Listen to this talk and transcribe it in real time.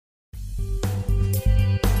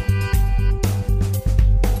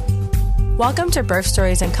Welcome to Birth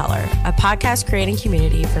Stories in Color, a podcast creating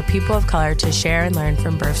community for people of color to share and learn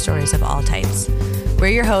from birth stories of all types. We're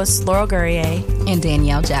your hosts, Laurel Gurrier and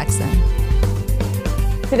Danielle Jackson.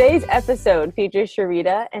 Today's episode features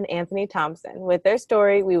Sharita and Anthony Thompson. With their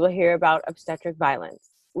story, we will hear about obstetric violence.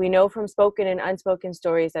 We know from spoken and unspoken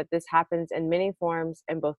stories that this happens in many forms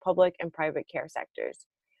in both public and private care sectors.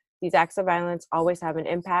 These acts of violence always have an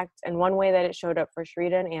impact, and one way that it showed up for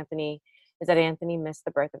Sharita and Anthony is that Anthony missed the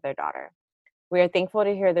birth of their daughter. We are thankful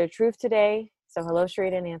to hear their truth today. So hello,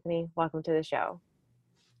 Sharita and Anthony. Welcome to the show.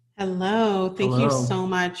 Hello. Thank you so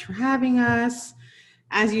much for having us.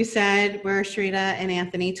 As you said, we're Sharita and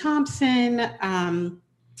Anthony Thompson.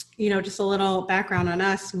 Just a little background on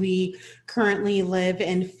us. We currently live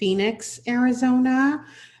in Phoenix, Arizona.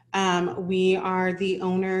 We are the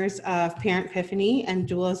owners of Parent Epiphany and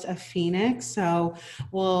Doulas of Phoenix. So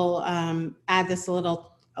we'll add this a little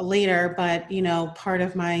later, but part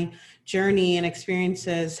of my journey and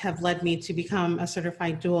experiences have led me to become a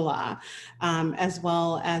certified doula, as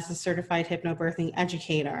well as a certified hypnobirthing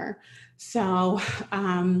educator. So,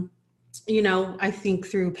 I think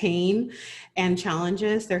through pain and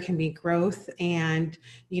challenges, there can be growth and,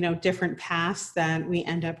 different paths that we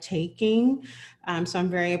end up taking. So I'm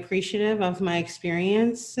very appreciative of my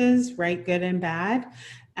experiences, right, good and bad.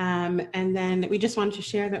 And then we just wanted to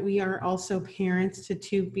share that we are also parents to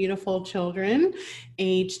two beautiful children,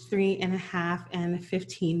 aged 3.5 and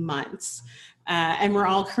 15 months. And we're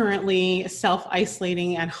all currently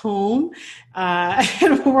self-isolating at home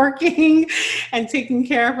and working and taking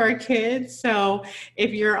care of our kids. So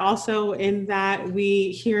if you're also in that,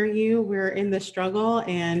 we hear you. We're in the struggle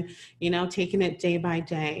and, taking it day by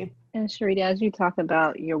day. And Sharita, as you talk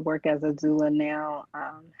about your work as a doula now,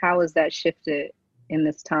 how has that shifted in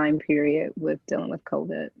this time period with dealing with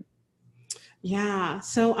COVID? Yeah,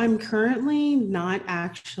 so I'm currently not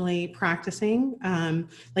actually practicing,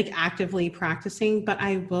 actively practicing, but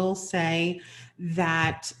I will say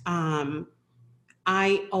that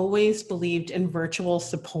I always believed in virtual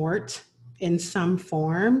support in some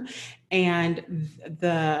form. And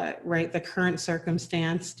the current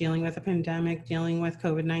circumstance, dealing with a pandemic, dealing with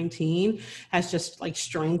COVID-19 has just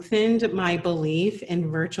strengthened my belief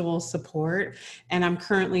in virtual support. And I'm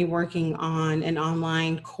currently working on an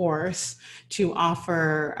online course to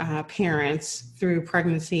offer parents through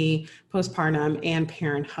pregnancy, postpartum, and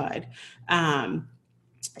parenthood.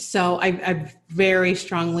 So I very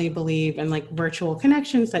strongly believe in virtual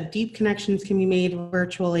connections, that deep connections can be made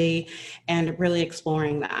virtually, and really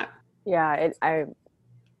exploring that. Yeah, I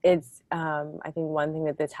think one thing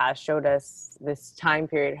that this has showed us, this time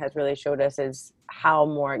period has really showed us, is how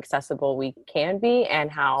more accessible we can be and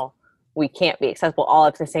how we can't be accessible all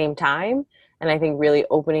at the same time. And I think really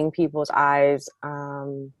opening people's eyes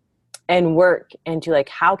and work into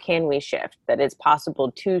how can we shift, that it's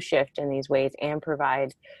possible to shift in these ways and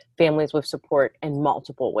provide families with support in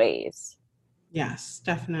multiple ways. Yes,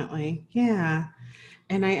 definitely. Yeah.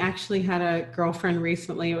 And I actually had a girlfriend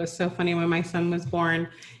recently. It was so funny. When my son was born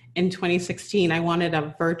in 2016, I wanted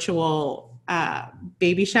a virtual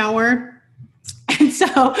baby shower. And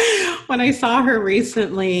so when I saw her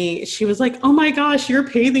recently, she was like, "Oh my gosh, you're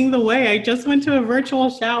paving the way. I just went to a virtual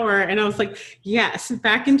shower." And I was like, yes,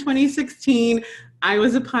 back in 2016, I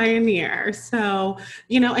was a pioneer. So,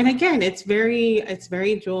 and again, it's very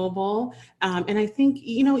doable. And I think,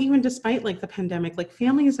 even despite the pandemic,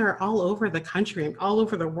 families are all over the country, all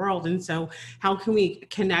over the world. And so how can we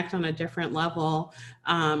connect on a different level?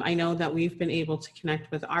 I know that we've been able to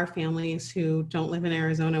connect with our families who don't live in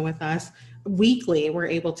Arizona with us weekly. We're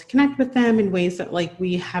able to connect with them in ways that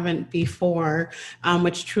we haven't before,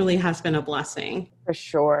 which truly has been a blessing. For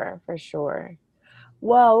sure.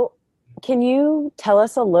 Well, can you tell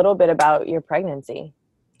us a little bit about your pregnancy?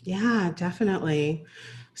 Yeah, definitely.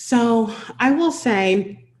 So I will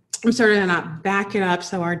say, I'm sort of going to back it up.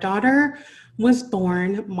 So our daughter was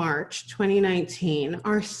born March 2019.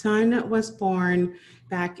 Our son was born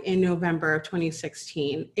back in November of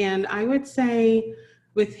 2016. And I would say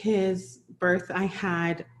with his birth, I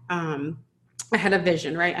had a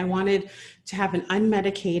vision, right? I wanted to have an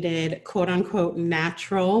unmedicated, quote unquote,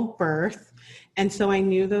 natural birth. And so I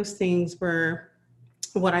knew those things were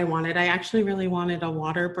what I wanted. I actually really wanted a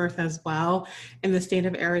water birth as well. In the state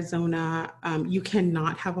of Arizona, you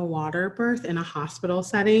cannot have a water birth in a hospital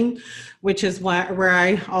setting, which is where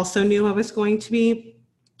I also knew I was going to be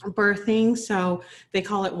birthing. So they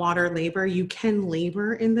call it water labor. You can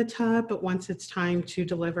labor in the tub, but once it's time to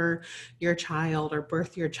deliver your child or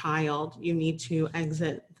birth your child, you need to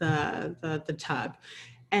exit the tub.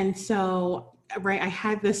 And so right, I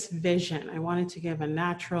had this vision. I wanted to give a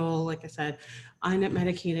natural, like I said,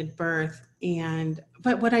 unmedicated birth.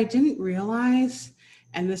 But what I didn't realize,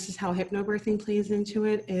 and this is how hypnobirthing plays into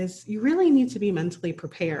it, is you really need to be mentally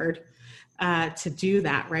prepared to do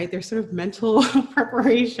that, right? There's sort of mental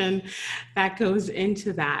preparation that goes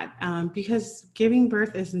into that, because giving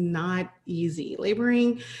birth is not easy.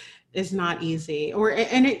 Laboring is not easy,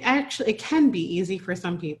 and it can be easy for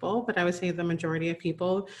some people, but I would say the majority of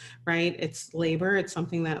people, right? It's labor. It's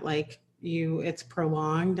something that it's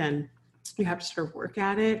prolonged and you have to sort of work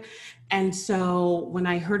at it. And so when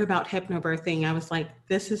I heard about hypnobirthing, I was like,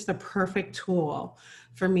 this is the perfect tool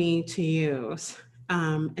for me to use.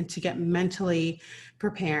 And to get mentally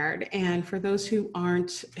prepared. And for those who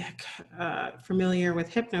aren't familiar with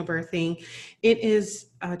hypnobirthing, it is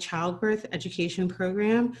a childbirth education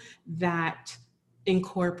program that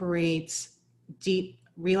incorporates deep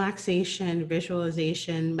relaxation,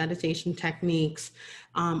 visualization, meditation techniques.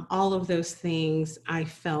 All of those things I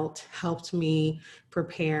felt helped me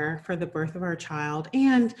prepare for the birth of our child.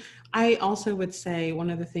 And I also would say one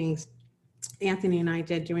of the things Anthony and I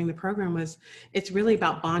did during the program was it's really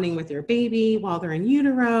about bonding with your baby while they're in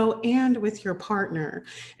utero and with your partner.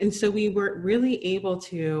 And so we were really able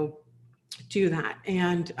to do that.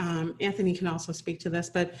 And Anthony can also speak to this,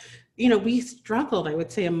 but we struggled, I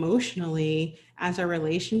would say, emotionally as our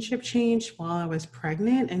relationship changed while I was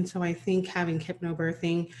pregnant. And so I think having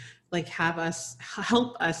hypnobirthing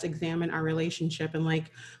help us examine our relationship and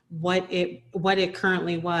what it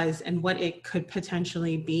currently was and what it could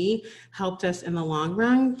potentially be, helped us in the long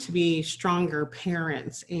run to be stronger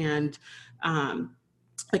parents and a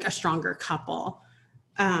stronger couple.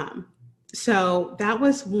 So that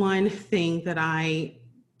was one thing that I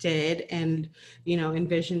did and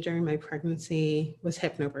envisioned during my pregnancy was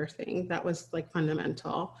hypnobirthing. That was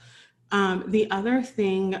fundamental. The other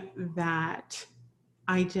thing that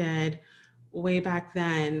I did way back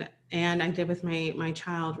then, and I did with my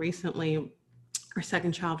child recently, our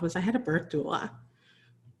second child, was I had a birth doula.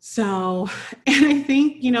 So, and I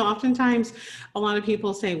think, oftentimes a lot of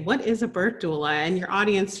people say, what is a birth doula? And your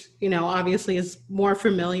audience, obviously is more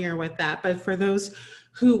familiar with that. But for those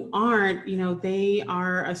who aren't, they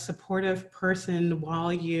are a supportive person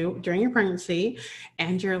during your pregnancy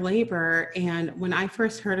and your labor. And when I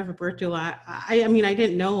first heard of a birth doula, I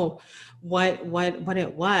didn't know what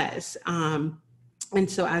it was. And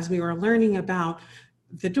so as we were learning about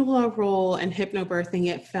the doula role and hypnobirthing,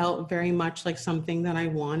 it felt very much like something that I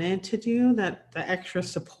wanted to do, that the extra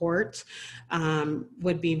support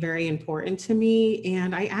would be very important to me.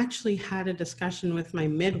 And I actually had a discussion with my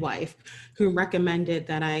midwife who recommended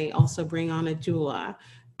that I also bring on a doula.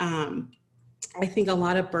 I think a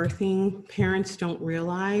lot of birthing parents don't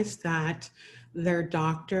realize that their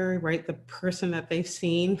doctor, right, the person that they've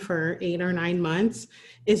seen for 8 or 9 months,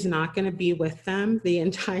 is not going to be with them the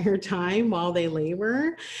entire time while they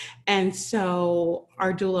labor. And so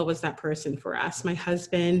our doula was that person for us. My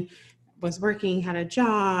husband was working, had a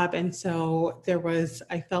job. And so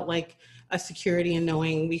I felt like a security in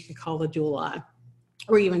knowing we could call the doula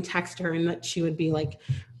or even text her and that she would be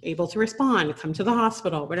able to respond, come to the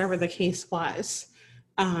hospital, whatever the case was.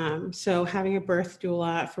 So having a birth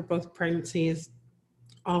doula for both pregnancies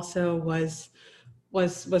also was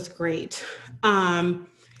great.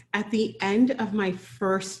 At the end of my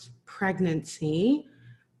first pregnancy,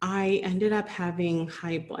 I ended up having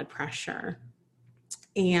high blood pressure.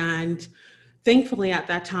 And thankfully at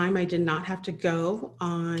that time, I did not have to go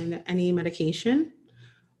on any medication.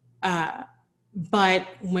 But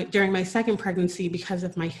during my second pregnancy, because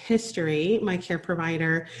of my history, my care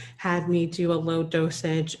provider had me do a low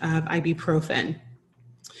dosage of ibuprofen.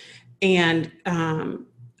 And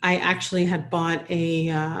I actually had bought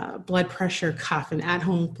a blood pressure cuff, an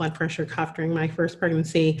at-home blood pressure cuff during my first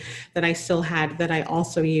pregnancy that I still had, that I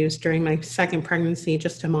also used during my second pregnancy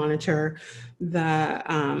just to monitor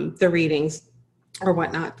the readings or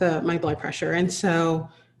whatnot, my blood pressure. And so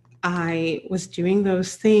I was doing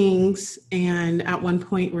those things and at one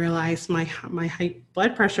point realized my high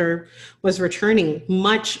blood pressure was returning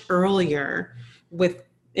much earlier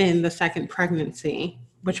within the second pregnancy,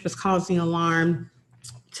 which was causing alarm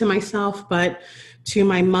to myself, but to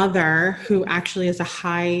my mother, who actually is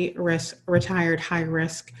a retired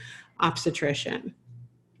high-risk obstetrician.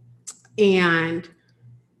 And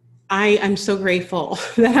I'm so grateful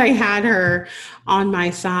that I had her on my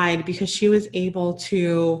side because she was able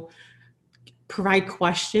to provide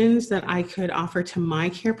questions that I could offer to my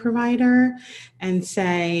care provider and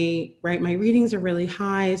say, right, my readings are really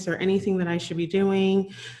high. Is there anything that I should be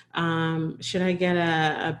doing? Should I get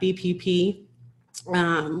a BPP?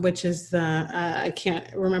 which is the, I can't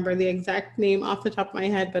remember the exact name off the top of my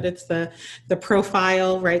head, but it's the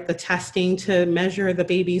profile, right? The testing to measure the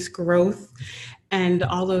baby's growth and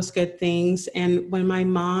all those good things. And when my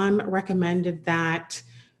mom recommended that,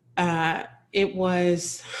 it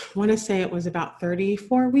was, I want to say it was about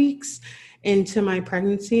 34 weeks into my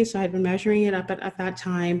pregnancy. So I'd been measuring it up at that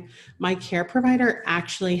time. My care provider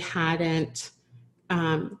actually hadn't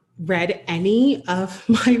read any of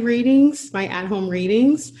my readings, my at-home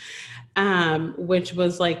readings, which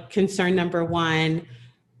was like concern number one.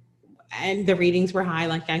 And the readings were high,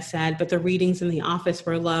 like I said, but the readings in the office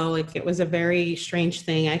were low. Like it was a very strange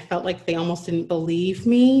thing. I felt like they almost didn't believe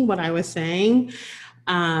me, what I was saying.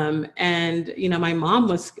 And, you know, my mom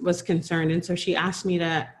was concerned. And so she asked me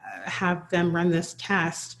to have them run this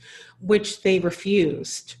test, which they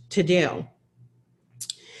refused to do.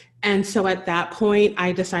 And so at that point,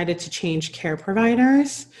 I decided to change care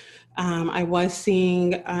providers. I was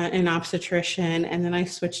seeing an obstetrician, and then I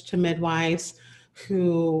switched to midwives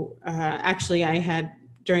who actually I had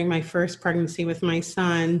during my first pregnancy with my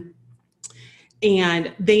son.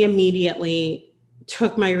 And they immediately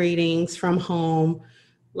took my readings from home,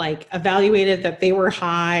 like evaluated that they were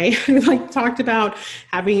high, like talked about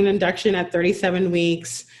having an induction at 37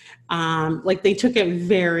 weeks. Like they took it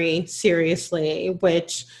very seriously,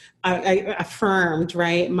 which I affirmed,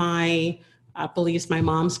 right, my beliefs, my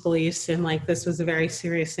mom's beliefs, and like this was a very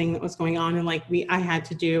serious thing that was going on, and like I had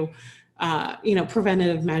to do, you know,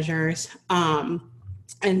 preventative measures.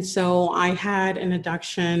 And so I had an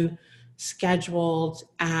induction scheduled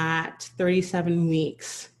at 37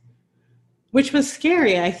 weeks, which was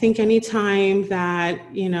scary. I think anytime that,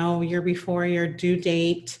 you know, you're before your due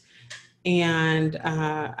date. And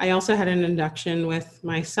I also had an induction with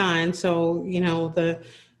my son. So, you know,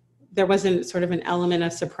 there wasn't sort of an element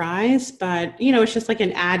of surprise, but, you know, it's just like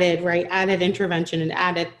an added intervention, an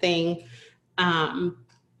added thing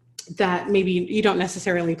that maybe you don't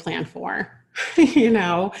necessarily plan for, you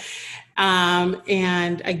know?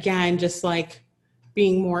 And again, just like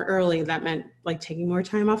being more early, that meant like taking more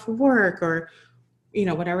time off of work or, you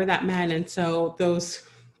know, whatever that meant. And so those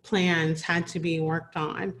plans had to be worked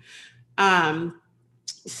on.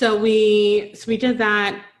 So we did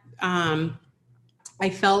that. I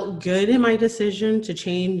felt good in my decision to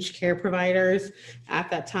change care providers at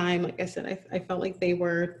that time. Like I said, I felt like they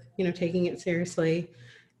were, you know, taking it seriously.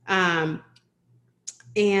 And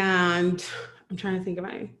I'm trying to think if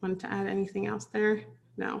I wanted to add anything else there.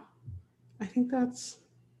 No, I think that's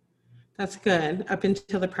good. Up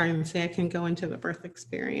until the pregnancy, I can go into the birth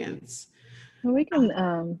experience. Well, we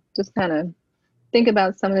can just kind of think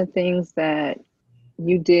about some of the things that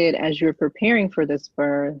you did as you were preparing for this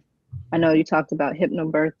birth. I know you talked about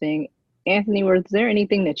hypnobirthing. Anthony, was there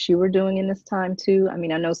anything that you were doing in this time too? I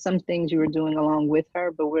mean, I know some things you were doing along with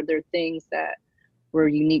her, but were there things that were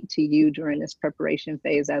unique to you during this preparation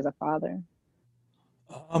phase as a father?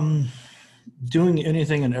 Doing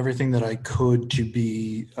anything and everything that I could to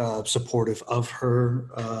be supportive of her.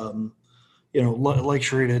 You know, like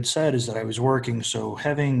Sharita had said, is that I was working, so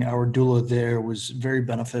having our doula there was very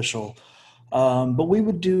beneficial. But we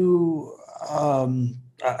would do,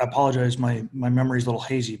 I apologize, my memory's a little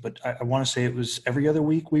hazy, but I want to say it was every other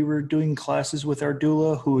week we were doing classes with our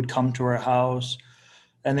doula who would come to our house,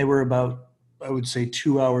 and they were about, I would say,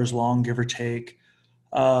 2 hours long, give or take.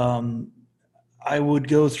 I would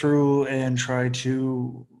go through and try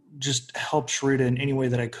to just help Sharita in any way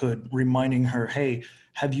that I could, reminding her, hey,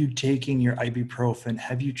 have you taken your ibuprofen?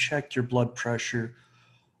 Have you checked your blood pressure?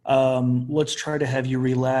 Let's try to have you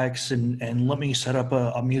relax and let me set up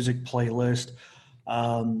a music playlist,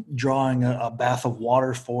 drawing a bath of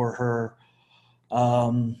water for her,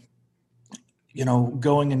 you know,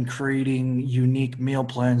 going and creating unique meal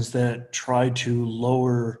plans that try to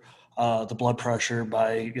lower the blood pressure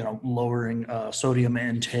by, you know, lowering sodium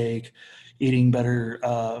intake, eating better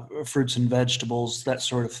fruits and vegetables, that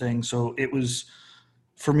sort of thing. So it was,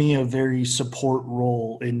 for me, a very support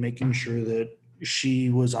role in making sure that she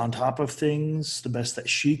was on top of things the best that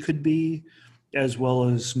she could be, as well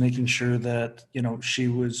as making sure that, you know, she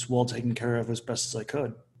was well taken care of as best as I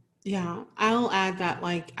could. Yeah, I'll add that,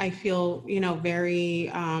 like, I feel, you know,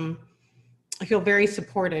 I feel very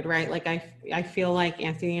supported, right? Like I feel like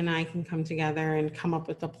Anthony and I can come together and come up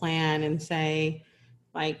with a plan and say,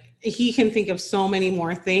 like, he can think of so many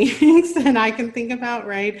more things than I can think about,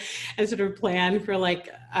 right? And sort of plan for like,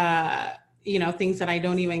 you know, things that I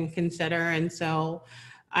don't even consider. And so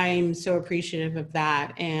I'm so appreciative of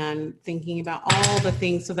that and thinking about all the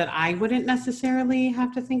things so that I wouldn't necessarily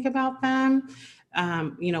have to think about them.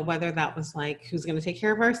 Whether that was like, who's going to take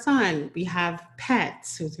care of our son? We have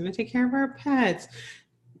pets. Who's going to take care of our pets?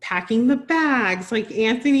 Packing the bags. Like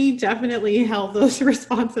Anthony definitely held those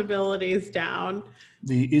responsibilities down.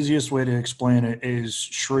 The easiest way to explain it is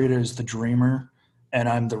Sharita is the dreamer and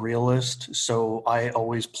I'm the realist. So I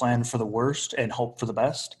always plan for the worst and hope for the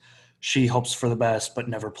best. She hopes for the best, but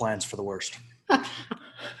never plans for the worst.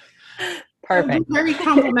 Perfect. Very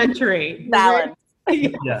complimentary. Balance.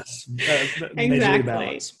 Yes. Majorly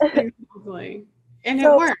balance. Exactly. And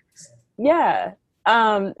So, it works. Yeah.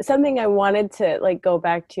 Something I wanted to go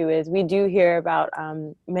back to is we do hear about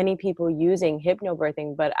many people using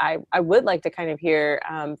hypnobirthing, but I would like to kind of hear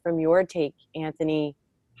from your take, Anthony,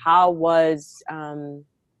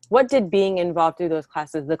 what did being involved through those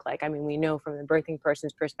classes look like? I mean, we know from the birthing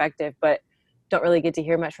person's perspective, but don't really get to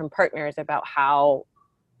hear much from partners about how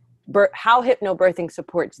hypnobirthing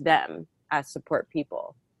supports them as support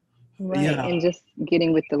people. Right. Yeah. And just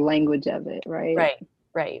getting with the language of it, right?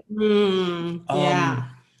 Right. Yeah.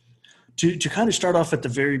 To kind of start off at the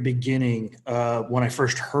very beginning, when I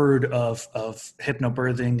first heard of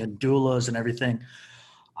hypnobirthing and doulas and everything,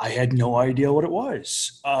 I had no idea what it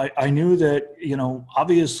was. I knew that,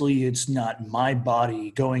 obviously it's not my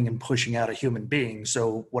body going and pushing out a human being.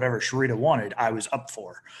 So whatever Sharita wanted, I was up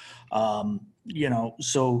for.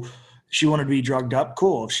 So she wanted to be drugged up,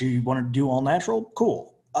 cool. If she wanted to do all natural,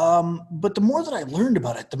 cool. But the more that I learned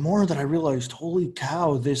about it, the more that I realized, holy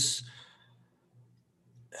cow,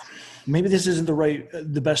 maybe this isn't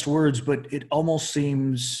the best words, but it almost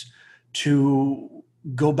seems to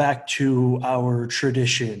go back to our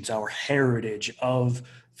traditions, our heritage of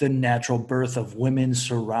the natural birth of women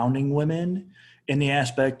surrounding women, in the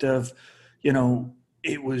aspect of,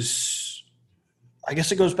 I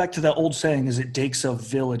guess it goes back to that old saying, is it takes a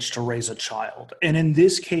village to raise a child. And in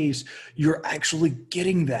this case, you're actually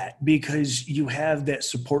getting that because you have that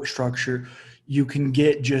support structure. You can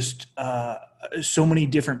get just so many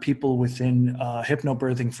different people within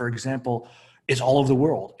hypnobirthing, for example, is all over the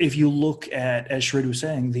world. If you look at, as Sharita was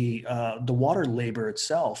saying, the water labor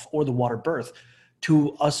itself or the water birth,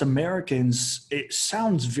 to us Americans, it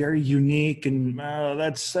sounds very unique and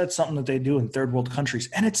that's something that they do in third world countries.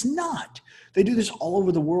 And it's not. They do this all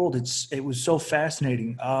over the world. It was so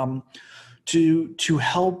fascinating to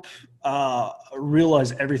help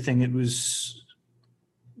realize everything. It was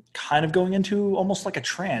kind of going into almost like a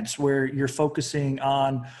trance where you're focusing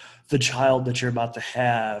on the child that you're about to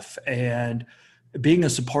have, and being a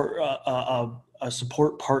support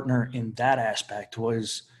partner in that aspect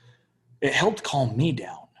it helped calm me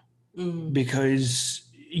down because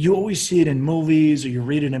you always see it in movies or you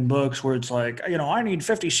read it in books where it's like, I need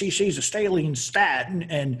 50 cc's of saline statin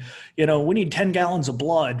and, we need 10 gallons of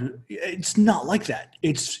blood. It's not like that.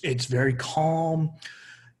 It's very calm.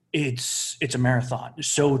 It's a marathon.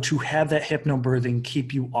 So to have that hypnobirthing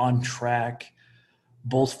keep you on track,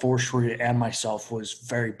 both for Sharita and myself, was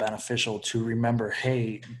very beneficial to remember,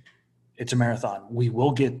 hey, it's a marathon. We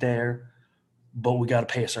will get there, but we got to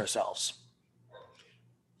pace ourselves.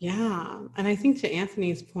 Yeah. And I think to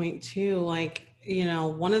Anthony's point too,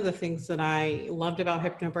 one of the things that I loved about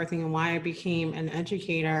hypnobirthing and why I became an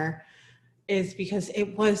educator is because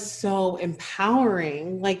it was so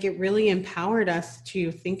empowering. It really empowered us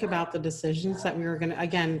to think about the decisions that we were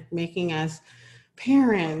making as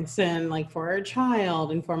parents and for our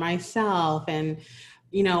child and for myself. And,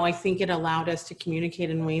 I think it allowed us to communicate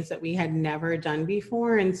in ways that we had never done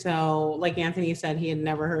before. And so, like Anthony said, he had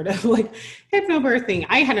never heard of hypnobirthing.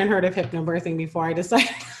 I hadn't heard of hypnobirthing before I decided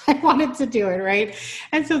I wanted to do it. Right.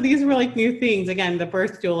 And so these were new things, again, the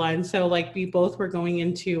birth doula. And so we both were going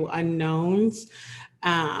into unknowns.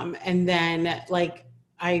 And then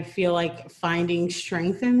I feel finding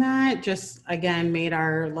strength in that just, again, made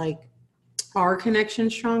our connection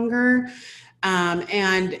stronger.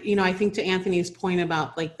 I think to Anthony's point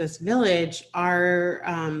about this village, our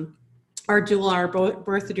doula, our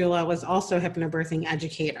birth doula, was also a hypnobirthing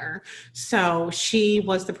educator. So she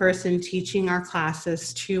was the person teaching our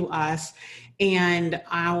classes to us, and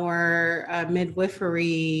our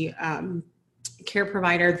midwifery care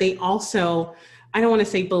provider, they also, I don't want to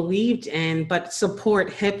say believed in, but support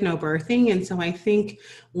hypnobirthing. And so I think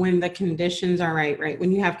when the conditions are right,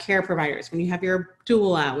 when you have care providers, when you have your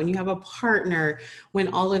doula, when you have a partner, when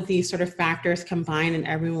all of these sort of factors combine and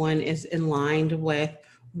everyone is in line with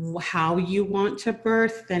how you want to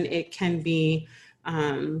birth, then it can be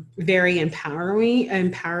very empowering.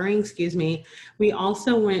 We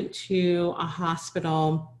also went to a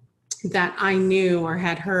hospital that I knew or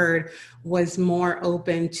had heard was more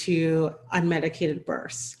open to unmedicated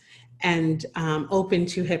births. and open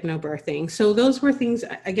to hypnobirthing. So those were things,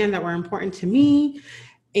 again, that were important to me.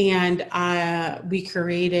 And we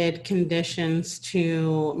created conditions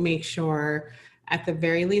to make sure, at the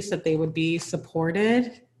very least, that they would be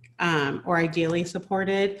supported, or ideally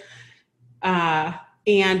supported.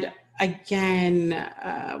 And again,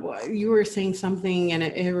 you were saying something, and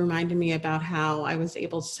it reminded me about how I was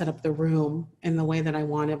able to set up the room in the way that I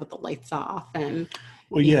wanted, with the lights off. And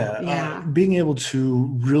well, yeah, being able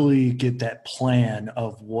to really get that plan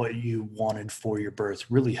of what you wanted for your birth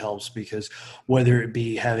really helps, because whether it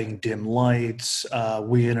be having dim lights,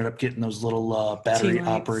 we ended up getting those little battery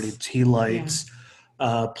operated tea lights,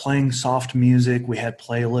 playing soft music. We had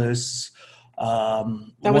playlists.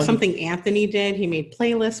 That was something Anthony did. He made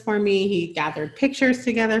playlists for me. He gathered pictures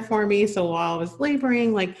together for me. So while I was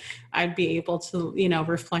laboring, like, I'd be able to,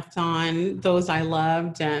 reflect on those I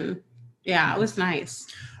loved. And yeah, it was nice.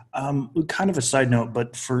 Kind of a side note,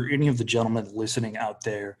 but for any of the gentlemen listening out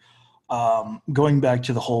there, going back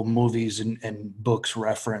to the whole movies and books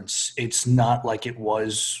reference, it's not like it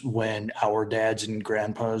was when our dads and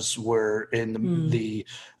grandpas were in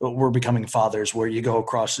were becoming fathers, where you go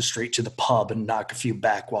across the street to the pub and knock a few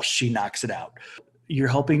back while she knocks it out. You're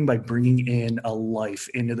helping by bringing in a life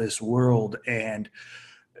into this world, and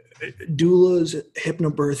doulas,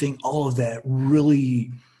 hypnobirthing, all of that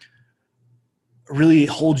really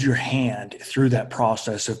holds your hand through that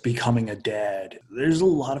process of becoming a dad. There's a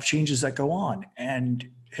lot of changes that go on, and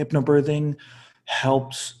hypnobirthing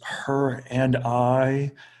helps her and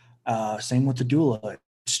I. Same with the doula.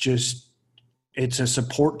 It's a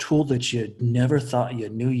support tool that you never thought you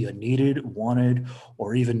knew you needed, wanted,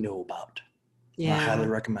 or even knew about. Yeah. I highly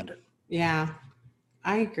recommend it. Yeah,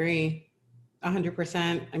 I agree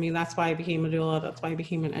 100%. I mean, that's why I became a doula. That's why I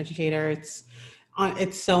became an educator. It's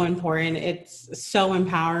so important. It's so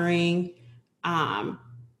empowering. And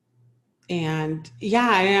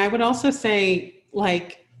yeah, and I would also say,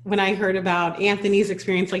 like, when I heard about Anthony's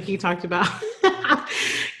experience, like he talked about,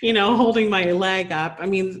 holding my leg up. I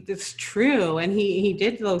mean, it's true. And he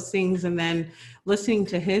did those things, and then listening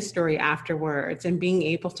to his story afterwards and being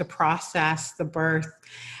able to process the birth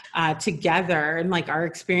together, and like our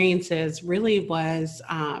experiences really was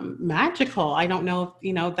magical. I don't know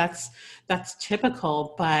if that's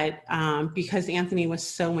typical, but because Anthony was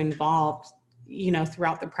so involved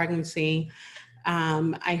throughout the pregnancy,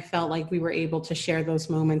 I felt like we were able to share those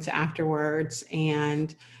moments afterwards,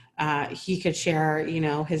 and he could share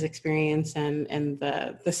his experience and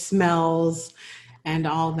the smells and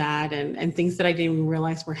all that, and things that I didn't even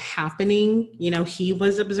realize were happening. He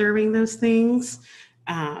was observing those things.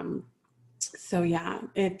 So yeah,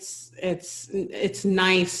 it's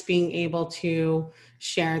nice being able to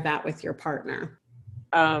share that with your partner.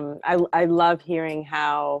 I love hearing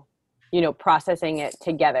how, processing it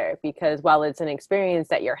together, because while it's an experience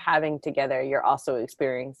that you're having together, you're also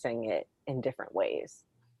experiencing it in different ways.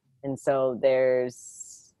 And so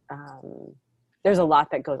there's a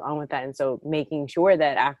lot that goes on with that. And so making sure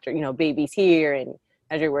that after, baby's here, and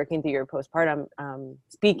as you're working through your postpartum,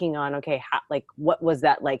 speaking on, okay, what was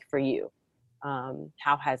that like for you?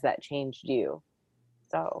 How has that changed you?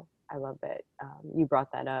 So I love that you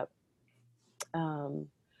brought that up.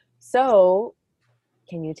 So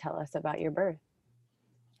can you tell us about your birth?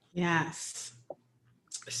 Yes.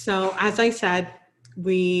 So as I said,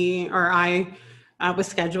 I was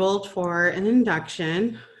scheduled for an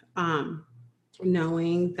induction,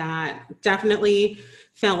 knowing that definitely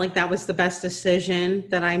felt like that was the best decision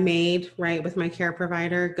that I made, right, with my care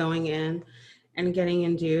provider, going in and getting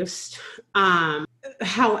induced.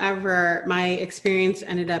 However, my experience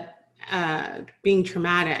ended up being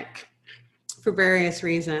traumatic for various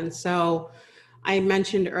reasons. So I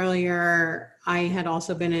mentioned earlier, I had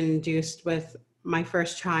also been induced with my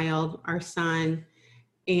first child, our son,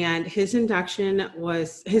 and his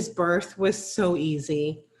birth was so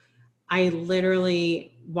easy. I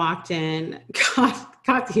literally walked in,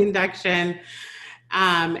 got the induction,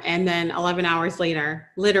 and then 11 hours later,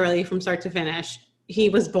 literally from start to finish, he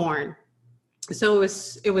was born. So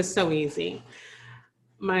it was so easy.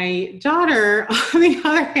 My daughter, on the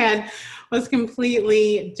other hand, was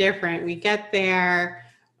completely different. We get there,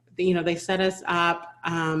 they set us up.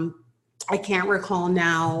 I can't recall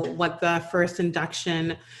now what the first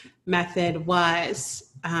induction method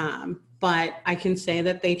was, but I can say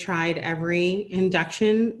that they tried every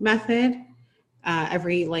induction method,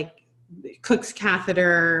 every Cook's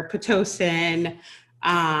catheter, Pitocin,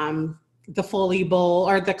 the Foley bowl,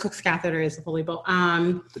 or the Cook's catheter is the Foley bowl.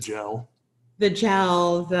 The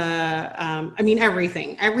gel,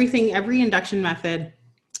 everything, every induction method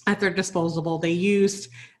at their disposal they used.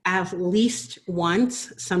 at least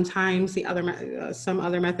once. Sometimes some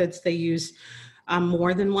other methods they use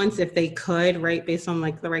more than once if they could, right, based on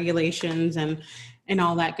like the regulations and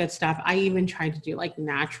all that good stuff. I even tried to do like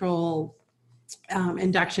natural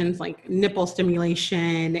inductions, like nipple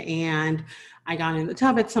stimulation, and I got in the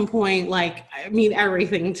tub at some point, like, I mean,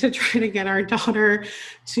 everything to try to get our daughter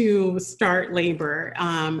to start labor.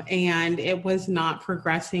 And it was not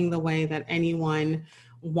progressing the way that anyone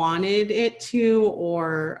wanted it to,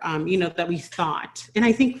 or, that we thought. And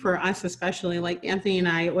I think for us, especially like Anthony and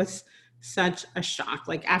I, it was such a shock.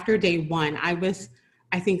 Like after day one,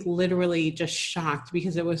 I think literally just shocked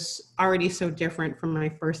because it was already so different from my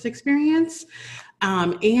first experience.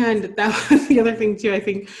 And that was the other thing too. I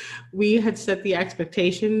think we had set the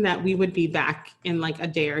expectation that we would be back in like a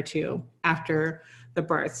day or two after the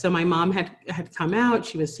birth. So my mom had come out,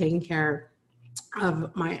 she was taking care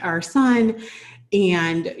of our son,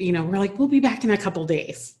 and, we're like, we'll be back in a couple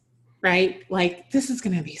days, right? Like, this is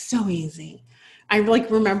going to be so easy. I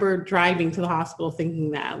like remember driving to the hospital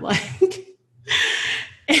thinking that, like,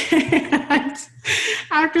 and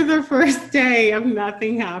after the first day of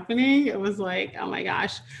nothing happening, it was like, oh my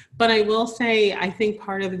gosh. But I will say, I think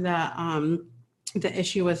part of the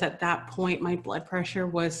issue was at that point, my blood pressure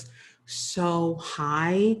was so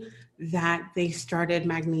high that they started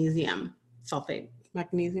magnesium sulfate.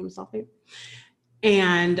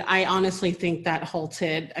 And I honestly think that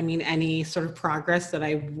halted, any sort of progress that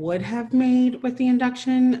I would have made with the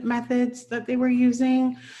induction methods that they were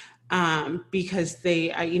using. Because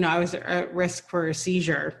I was at risk for a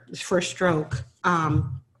seizure, for a stroke.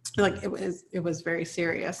 It was very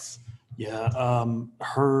serious. Yeah.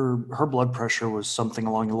 Her blood pressure was something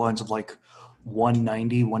along the lines of like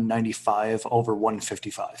 190, 195 over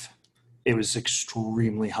 155. It was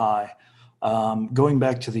extremely high. Going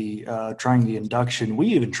back to the trying the induction, we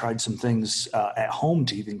even tried some things at home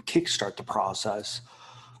to even kickstart the process.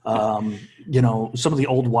 Some of the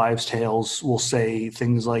old wives' tales will say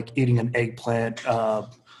things like eating an eggplant,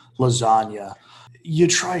 lasagna. You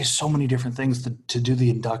try so many different things to do the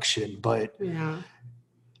induction, but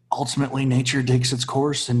ultimately nature takes its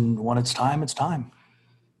course, and when it's time, it's time.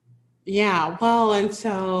 Yeah, well, and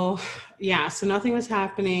so nothing was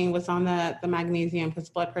happening, was on the magnesium because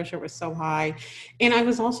blood pressure was so high. And I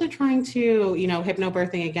was also trying to,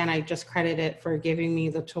 hypnobirthing, again, I just credit it for giving me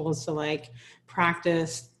the tools to like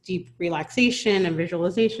practice deep relaxation and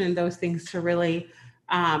visualization and those things to really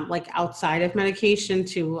like outside of medication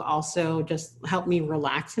to also just help me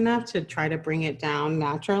relax enough to try to bring it down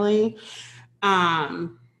naturally.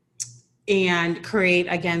 And create,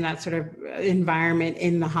 again, that sort of environment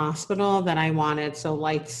in the hospital that I wanted. So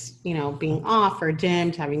lights, being off or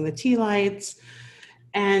dimmed, having the tea lights.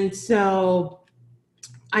 And so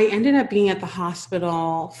I ended up being at the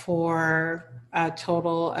hospital for a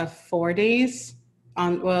total of 4 days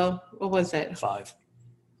what was it? 5.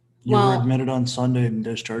 You were admitted on Sunday and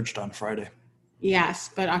discharged on Friday. Yes,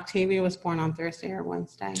 but Octavia was born on Thursday or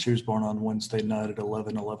Wednesday. She was born on Wednesday night at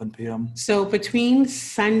 11 p.m. So between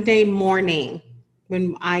Sunday morning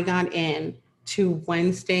when I got in to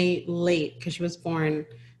Wednesday late, because she was born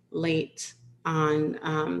late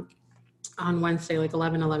on Wednesday, like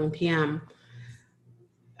 11 p.m.,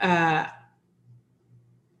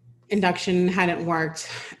 induction hadn't worked.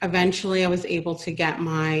 Eventually, I was able to get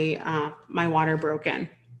my water broken.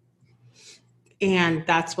 And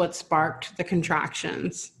that's what sparked the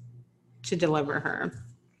contractions to deliver her.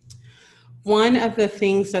 One of the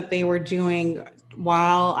things that they were doing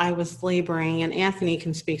while I was laboring, and Anthony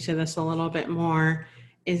can speak to this a little bit more,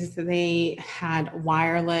 is they had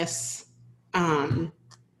wireless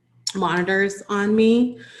monitors on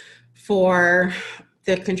me for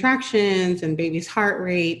the contractions and baby's heart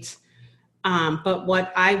rate. But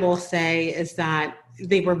what I will say is that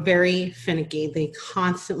they were very finicky. They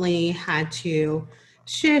constantly had to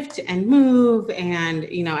shift and move. And,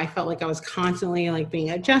 I felt like I was constantly like being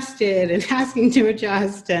adjusted and asking to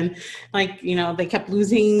adjust. And like, they kept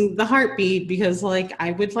losing the heartbeat because like I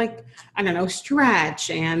would stretch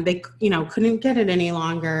and they, couldn't get it any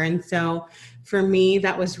longer. And so for me,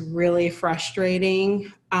 that was really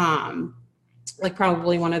frustrating. Like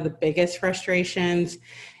probably one of the biggest frustrations.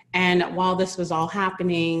 And while this was all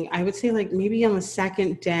happening, I would say like maybe on the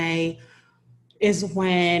second day is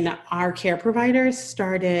when our care providers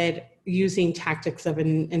started using tactics of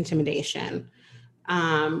intimidation.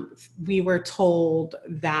 We were told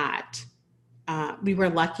that we were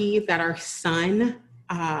lucky that our son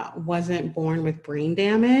wasn't born with brain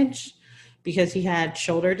damage because he had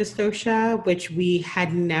shoulder dystocia, which we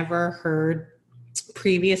had never heard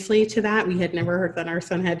previously to that. We had never heard that our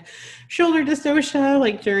son had shoulder dystocia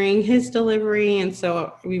like during his delivery. And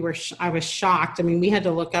so I was shocked. I mean, we had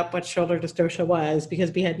to look up what shoulder dystocia was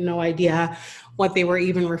because we had no idea what they were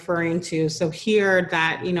even referring to. So here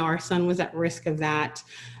that, our son was at risk of that.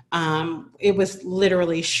 It was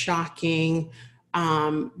literally shocking.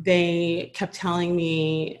 They kept telling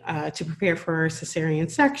me to prepare for a cesarean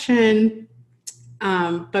section.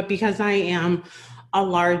 But because I am a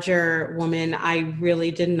larger woman, I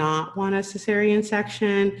really did not want a cesarean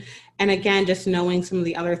section. And again, just knowing some of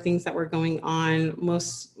the other things that were going on,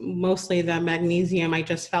 mostly the magnesium, I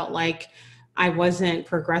just felt like I wasn't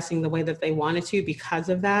progressing the way that they wanted to because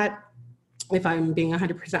of that, if I'm being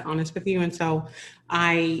 100% honest with you. And so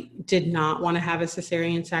I did not want to have a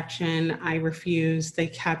cesarean section. I refused. They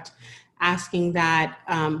kept asking that.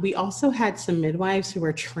 We also had some midwives who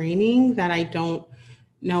were training that I don't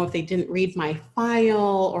know if they didn't read my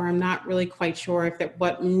file, or I'm not really quite sure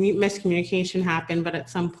what miscommunication happened, but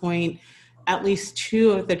at some point, at least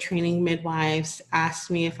 2 of the training midwives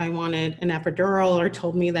asked me if I wanted an epidural, or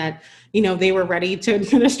told me that, they were ready to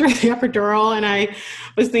administer the epidural. And I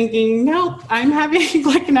was thinking, no, I'm having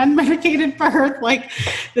like an unmedicated birth. Like,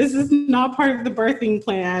 this is not part of the birthing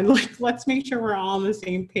plan. Like, let's make sure we're all on the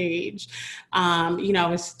same page. I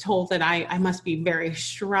was told that I must be very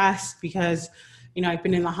stressed because I've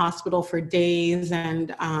been in the hospital for days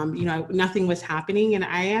and, nothing was happening. And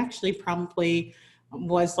I actually probably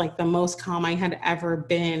was like the most calm I had ever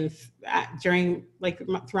been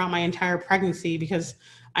throughout my entire pregnancy, because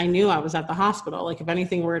I knew I was at the hospital. Like, if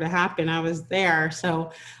anything were to happen, I was there.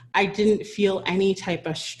 So I didn't feel any type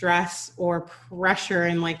of stress or pressure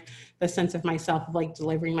in like the sense of myself of like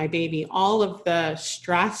delivering my baby. All of the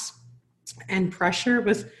stress and pressure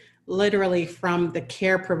was literally from the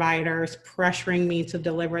care providers pressuring me to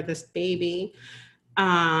deliver this baby.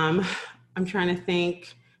 I'm trying to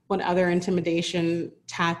think what other intimidation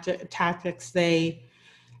tactics they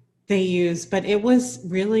use, but it was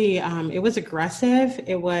really, it was aggressive.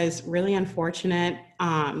 It was really unfortunate.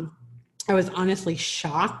 I was honestly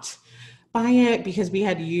shocked by it because we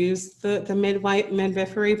had used the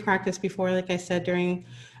midwifery practice before, like I said, during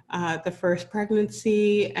the first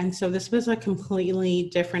pregnancy. And so this was a completely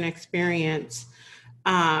different experience.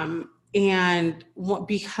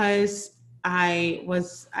 Because I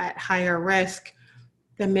was at higher risk,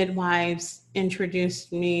 the midwives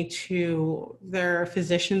introduced me to their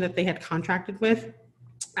physician that they had contracted with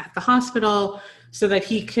at the hospital so that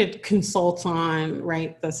he could consult on,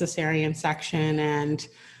 the cesarean section. And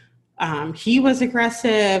he was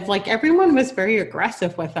aggressive. Like, everyone was very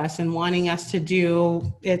aggressive with us and wanting us to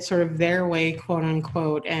do it sort of their way, quote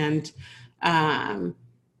unquote. And I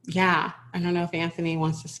don't know if Anthony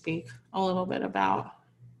wants to speak a little bit about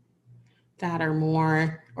that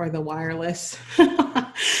or the wireless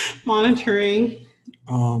monitoring.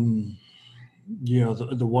 The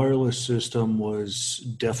wireless system was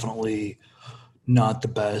definitely not the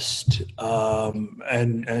best.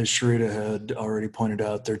 And as Sharita had already pointed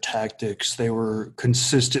out, their tactics, they were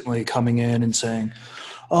consistently coming in and saying,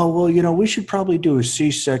 oh, well, we should probably do a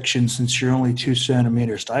C-section since you're only 2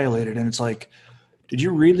 centimeters dilated. And it's like, did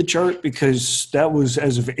you read the chart? Because that was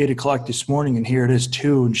as of 8 o'clock this morning, and here it is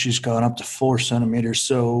 2, and she's gone up to 4 centimeters.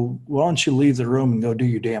 So why don't you leave the room and go do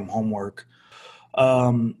your damn homework?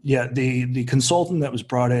 The consultant that was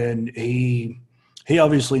brought in, he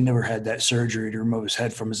obviously never had that surgery to remove his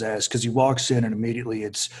head from his ass, because he walks in and immediately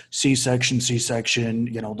it's C-section,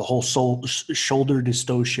 the whole shoulder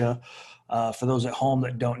dystocia. For those at home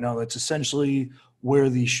that don't know, it's essentially where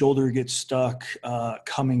the shoulder gets stuck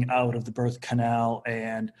coming out of the birth canal.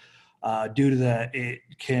 And due to that, it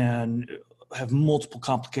can have multiple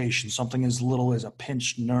complications, something as little as a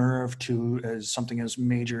pinched nerve to as something as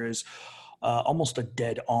major as almost a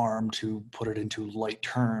dead arm, to put it into light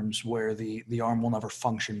terms, where the arm will never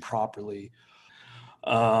function properly.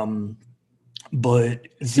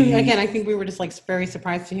 So again, I think we were just like very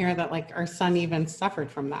surprised to hear that like our son even suffered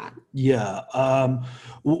from that. Yeah.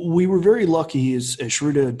 We were very lucky, as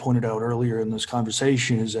Sharita had pointed out earlier in this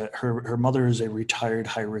conversation, is that her mother is a retired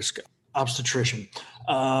high-risk obstetrician.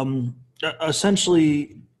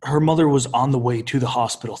 Essentially, her mother was on the way to the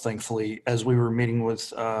hospital, thankfully, as we were meeting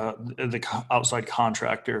with the outside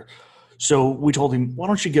contractor. So we told him, why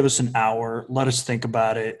don't you give us an hour, let us think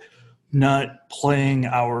about it, not playing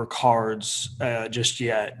our cards just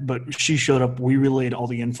yet. But she showed up, we relayed all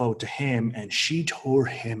the info to him, and she tore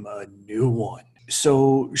him a new one.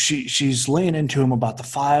 So she's laying into him about the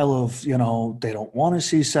file of, they don't want a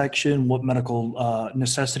C-section, what medical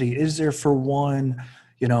necessity is there for one.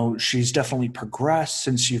 She's definitely progressed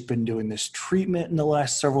since you've been doing this treatment in the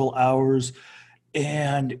last several hours.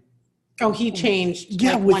 And Oh, he changed.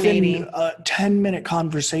 yeah, like within 180. a 10-minute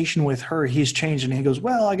conversation with her, he's changed, and he goes,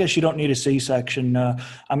 "Well, I guess you don't need a C-section.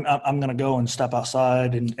 I'm going to go and step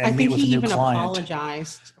outside and I meet think with he a new even client."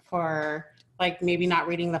 apologized for like maybe not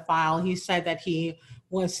reading the file. He said that he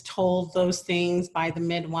was told those things by the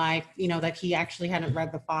midwife, that he actually hadn't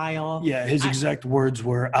read the file. Yeah, his exact words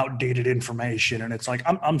were outdated information, and it's like,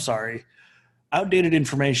 I'm sorry. Outdated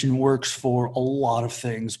information works for a lot of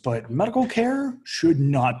things, but medical care should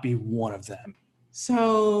not be one of them.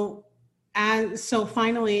 So, so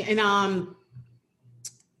finally, and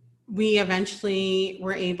we eventually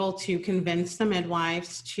were able to convince the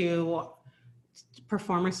midwives to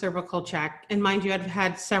perform a cervical check. And mind you, I've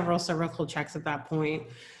had several cervical checks at that point,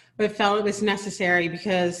 but felt it was necessary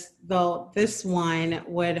because this one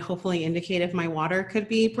would hopefully indicate if my water could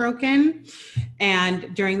be broken.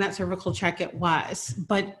 And during that cervical check, it was.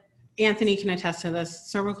 But Anthony can attest to this.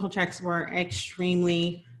 Cervical checks were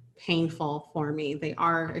extremely painful for me. They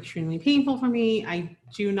are extremely painful for me. I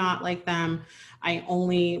do not like them. I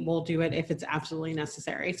only will do it if it's absolutely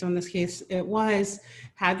necessary. So in this case,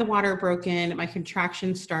 had the water broken, my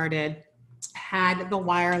contraction started, had the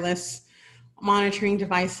wireless monitoring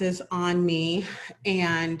devices on me.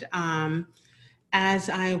 And as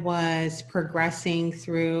I was progressing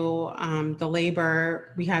through the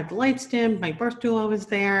labor, we had the lights dimmed, my birth doula was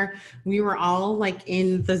there. We were all like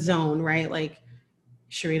in the zone, right? Like,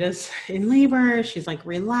 Sharita's in labor. She's like,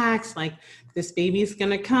 relax, like this baby's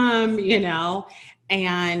gonna come,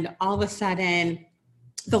 and all of a sudden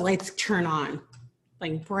the lights turn on,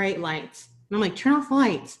 like bright lights. And I'm like, turn off the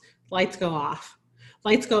lights. Lights go off.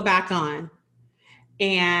 Lights go back on.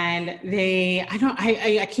 And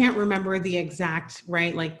I can't remember the exact,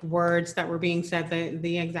 right, like words that were being said,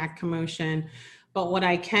 the exact commotion. But what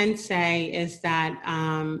I can say is that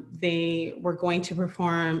they were going to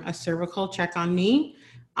perform a cervical check on me.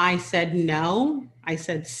 I said no. I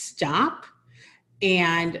said stop.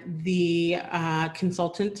 And the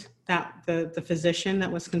consultant, the physician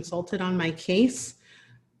that was consulted on my case,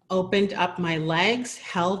 opened up my legs,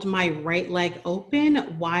 held my right leg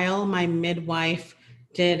open while my midwife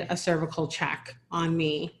did a cervical check on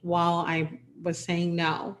me while I was saying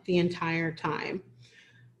no the entire time.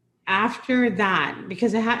 After that,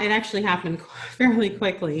 because it actually happened fairly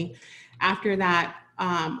quickly, after that,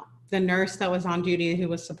 the nurse that was on duty who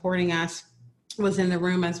was supporting us was in the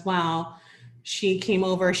room as well. She came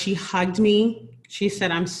over, she hugged me. She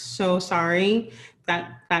said, "I'm so sorry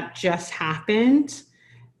that just happened."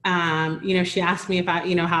 She asked me if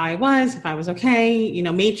I, how I was, if I was okay,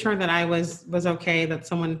 made sure that I was okay, that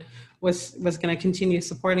someone was going to continue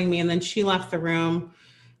supporting me. And then she left the room.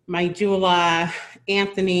 My doula,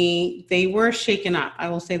 Anthony, they were shaken up. I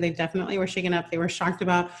will say they definitely were shaken up. They were shocked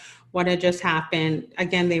about what had just happened.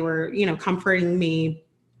 Again, they were, comforting me.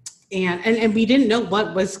 And we didn't know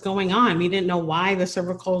what was going on. We didn't know why the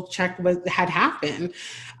cervical check had happened.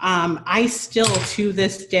 I still, to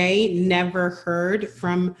this day, never heard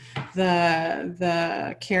from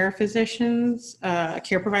the care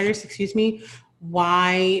providers,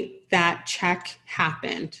 why that check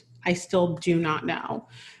happened. I still do not know.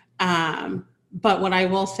 But what I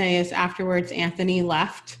will say is afterwards, Anthony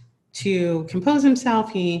left to compose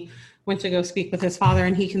himself. He went to go speak with his father,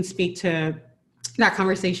 and he can speak to that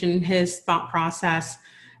conversation, his thought process.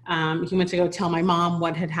 He went to go tell my mom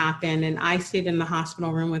what had happened, and I stayed in the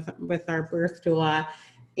hospital room with our birth doula.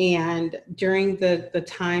 And during the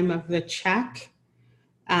time of the check,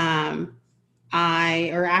 after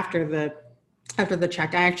the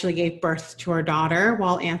check, I actually gave birth to our daughter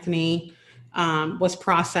while Anthony was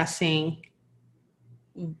processing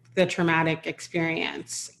the traumatic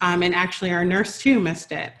experience. And actually our nurse too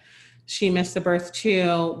missed it. She missed the birth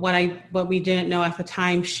too. What we didn't know at the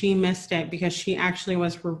time, she missed it because she actually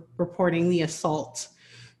was reporting the assault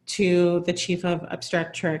to the chief of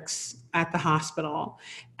obstetrics at the hospital.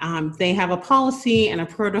 They have a policy and a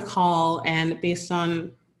protocol, and based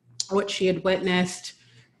on what she had witnessed,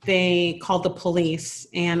 they called the police,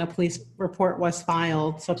 and a police report was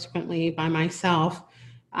filed subsequently by myself.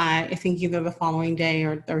 I think either the following day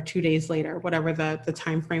or 2 days later, whatever the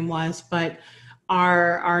time frame was. But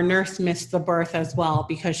our nurse missed the birth as well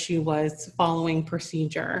because she was following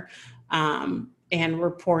procedure and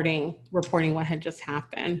reporting what had just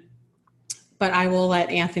happened. But I will let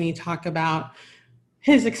Anthony talk about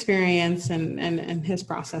his experience and his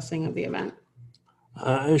processing of the event.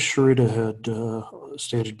 As Sharita had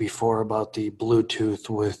stated before about the Bluetooth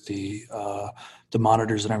with the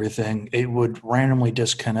monitors and everything, it would randomly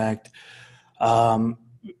disconnect.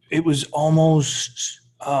 It was almost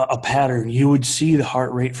a pattern. You would see the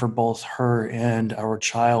heart rate for both her and our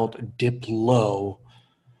child dip low,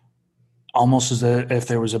 almost as if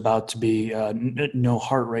there was about to be no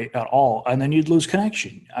heart rate at all, and then you'd lose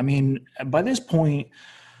connection. I mean, by this point,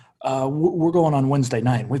 we're going on Wednesday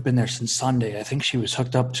night. We've been there since Sunday. I think she was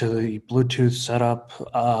hooked up to the Bluetooth setup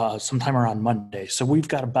sometime around Monday. So we've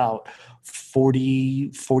got about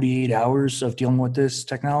 48 hours of dealing with this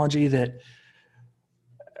technology that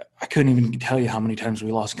I couldn't even tell you how many times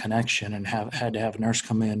we lost connection and had to have a nurse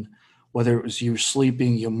come in, whether it was you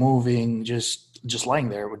sleeping, you moving, just laying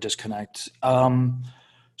there, it would disconnect.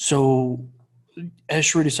 So as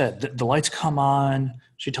Sharita said, the lights come on.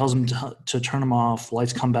 She tells them to turn them off.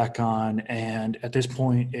 Lights come back on. And at this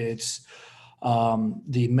point, it's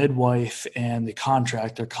the midwife and the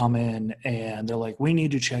contractor come in and they're like, we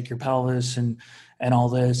need to check your pelvis and all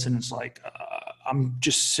this. And it's like, I'm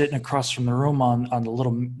just sitting across from the room on the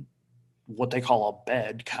little, what they call a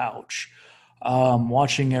bed couch,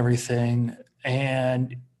 watching everything.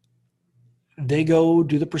 And they go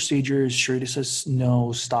do the procedures. Sharita says,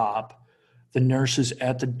 no, stop. The nurse is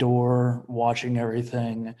at the door watching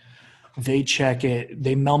everything. They check it.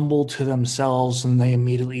 They mumble to themselves and they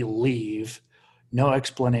immediately leave. No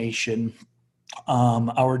explanation.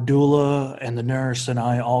 Our doula and the nurse and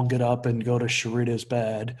I all get up and go to Sharita's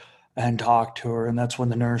bed and talk to her. And that's when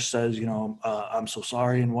the nurse says, I'm so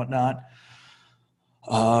sorry and whatnot.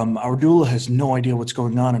 Our doula has no idea what's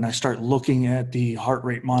going on. And I start looking at the heart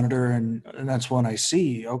rate monitor and that's when I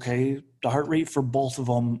see, okay, the heart rate for both of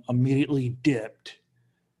them immediately dipped.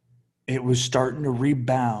 It was starting to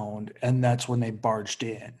rebound, and that's when they barged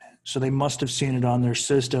in. So they must have seen it on their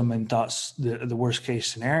system and thought the worst case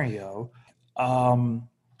scenario. So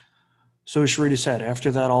as Sharita said,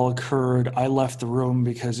 after that all occurred, I left the room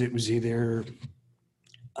because it was either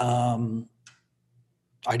I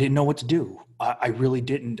didn't know what to do. I really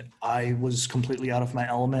didn't. I was completely out of my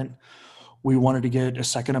element. We wanted to get a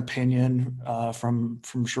second opinion from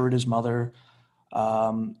Sharita's mother.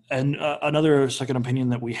 And another second opinion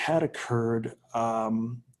that we had occurred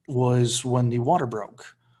was when the water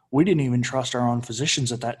broke. We didn't even trust our own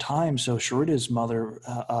physicians at that time. So Sharita's mother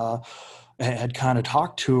had kind of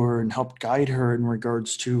talked to her and helped guide her in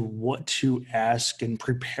regards to what to ask and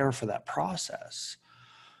prepare for that process.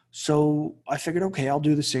 So I figured, okay, I'll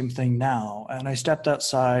do the same thing now. And I stepped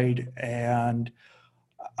outside and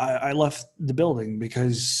I left the building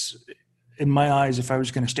because in my eyes, if I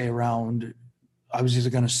was going to stay around, I was either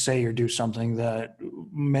going to say or do something that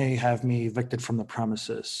may have me evicted from the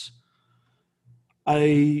premises.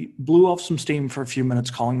 I blew off some steam for a few minutes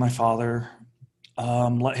calling my father,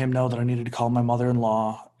 let him know that I needed to call my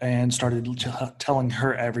mother-in-law, and started telling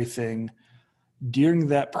her everything. During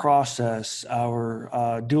that process, our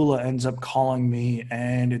doula ends up calling me,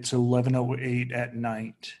 and it's 11:08 at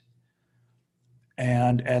night.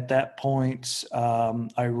 And at that point,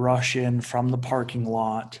 I rush in from the parking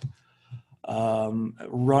lot,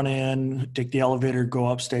 run in, take the elevator, go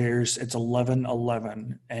upstairs. It's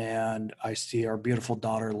 11:11, and I see our beautiful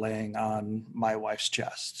daughter laying on my wife's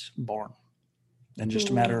chest, born. In just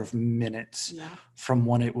a matter of minutes from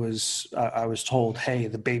when it was, I was told, hey,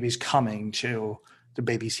 the baby's coming, to the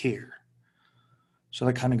baby's here. So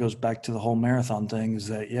that kind of goes back to the whole marathon thing, is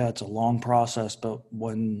that, yeah, it's a long process, but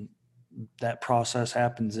when that process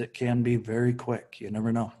happens, it can be very quick. You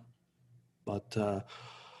never know. But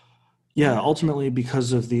ultimately,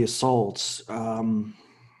 because of the assaults,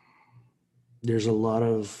 there's a lot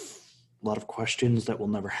of questions that we'll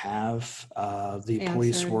never have. The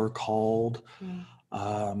police were called.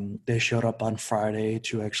 They showed up on Friday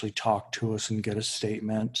to actually talk to us and get a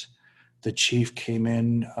statement. The chief came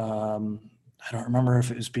in. I don't remember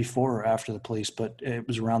if it was before or after the police, but it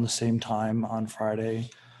was around the same time on Friday.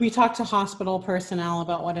 We talked to hospital personnel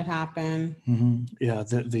about what had happened. Mm-hmm. Yeah,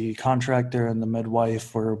 the contractor and the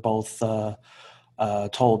midwife were both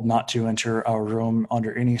told not to enter our room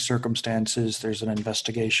under any circumstances. There's an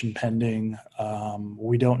investigation pending.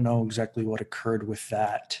 We don't know exactly what occurred with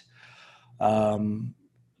that.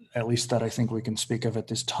 At least that I think we can speak of at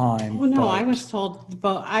this time. Oh no, I was told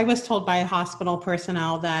by hospital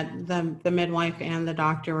personnel that the midwife and the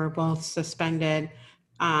doctor were both suspended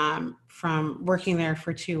from working there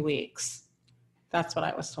for 2 weeks. That's what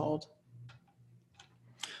I was told.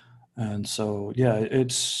 And so, yeah,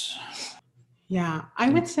 it's... Yeah, I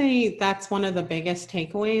would say that's one of the biggest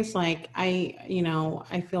takeaways. Like I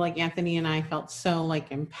feel like Anthony and I felt so like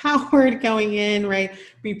empowered going in, right?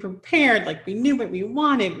 We prepared, like we knew what we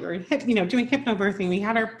wanted. We were, doing hypnobirthing. We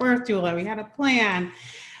had our birth doula. We had a plan.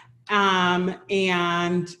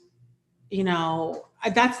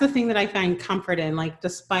 That's the thing that I find comfort in, like,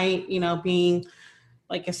 despite, being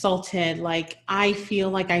like assaulted, like I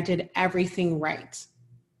feel like I did everything right.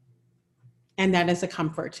 And that is a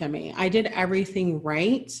comfort to me. I did everything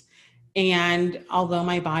right. And although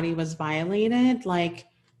my body was violated, like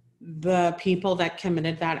the people that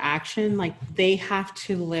committed that action, like they have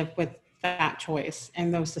to live with that choice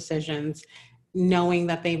and those decisions, knowing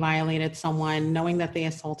that they violated someone, knowing that they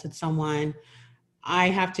assaulted someone. I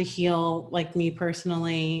have to heal, like me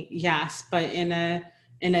personally, yes, but in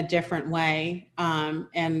a different way.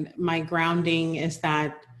 And my grounding is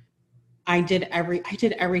that I did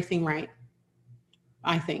everything right,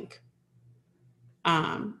 I think.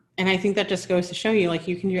 And I think that just goes to show you, like,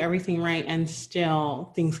 you can do everything right and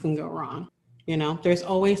still things can go wrong. You know, there's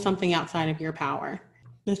always something outside of your power.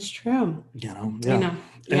 That's true. Yeah.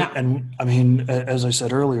 Yeah. And I mean, as I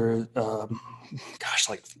said earlier,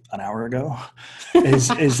 like an hour ago, is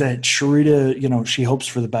that Sharita, she hopes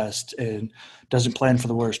for the best and doesn't plan for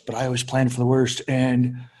the worst, but I always plan for the worst.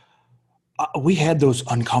 And we had those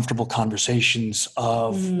uncomfortable conversations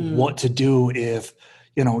of what to do if,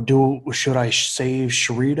 should I save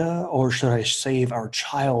Sharita or should I save our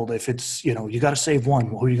child? If it's, you got to save one,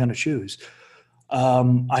 who are you going to choose?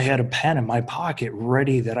 I had a pen in my pocket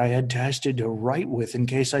ready that I had tested to write with in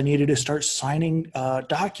case I needed to start signing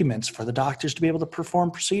documents for the doctors to be able to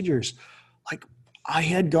perform procedures. Like, I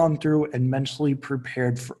had gone through and mentally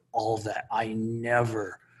prepared for all of that. I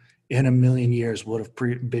never in a million years would have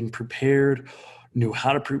been prepared, knew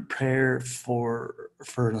how to prepare for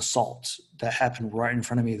an assault that happened right in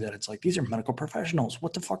front of me, that it's like, these are medical professionals.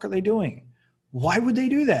 What the fuck are they doing? Why would they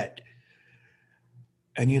do that?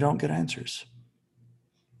 And you don't get answers.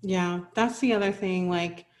 Yeah, that's the other thing.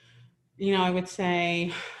 Like, I would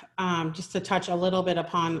say, just to touch a little bit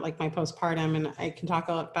upon like my postpartum, and I can talk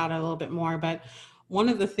about it a little bit more, but one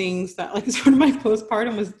of the things that like sort of my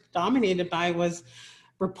postpartum was dominated by was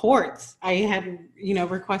reports. I had,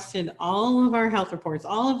 requested all of our health reports,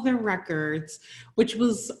 all of their records, which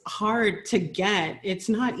was hard to get. It's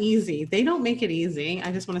not easy. They don't make it easy.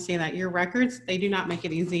 I just want to say that your records, they do not make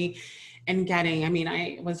it easy. And getting,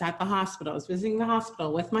 I was at the hospital, I was visiting the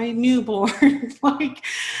hospital with my newborn. Like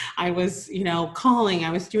I was, calling,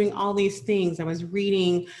 I was doing all these things. I was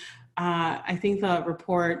reading, I think the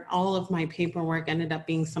report, all of my paperwork ended up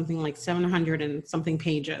being something like 700 and something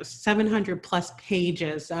pages, 700 plus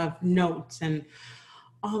pages of notes and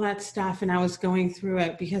all that stuff. And I was going through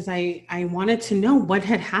it because I wanted to know what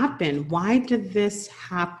had happened. Why did this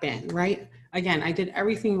happen? Right? Again, I did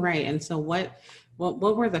everything right. And so what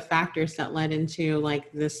were the factors that led into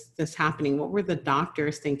like this happening? What were the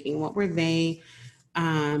doctors thinking? What were they,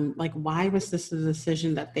 like, why was this a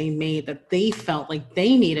decision that they made that they felt like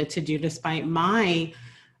they needed to do despite my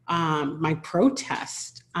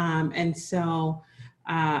protest? And so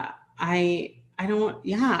I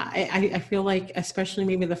feel like, especially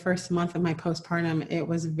maybe the first month of my postpartum, it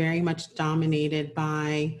was very much dominated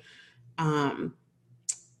by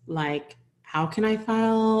like, how can I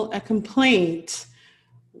file a complaint?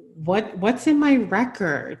 What's in my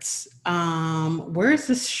records? Where's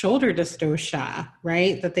this shoulder dystocia,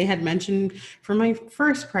 right? That they had mentioned for my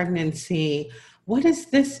first pregnancy. What does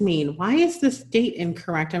this mean? Why is this date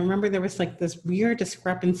incorrect? I remember there was like this weird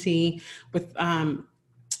discrepancy with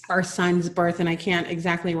our son's birth, and I can't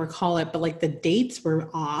exactly recall it, but like the dates were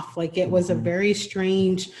off. Like it was a very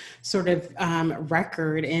strange sort of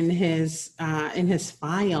record in his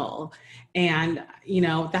file. And,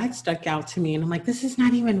 that stuck out to me, and I'm like, this is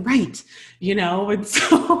not even right, and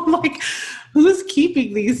so like, who's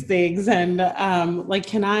keeping these things? And like,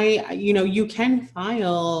 can I, you can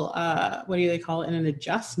file, what do they call it, an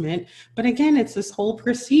adjustment, but again, it's this whole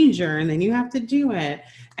procedure and then you have to do it.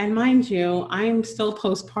 And mind you, I'm still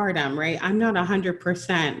postpartum, right? I'm not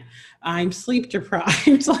 100%. I'm sleep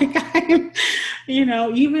deprived. Like I'm,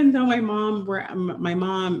 even though my mom,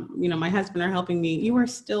 my husband are helping me, you are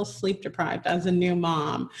still sleep deprived as a new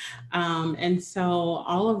mom. And so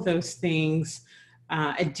all of those things,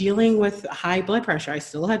 dealing with high blood pressure. I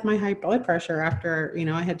still had my high blood pressure after,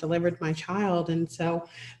 I had delivered my child. And so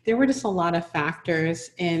there were just a lot of factors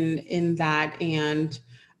in that, and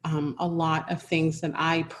a lot of things that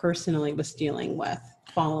I personally was dealing with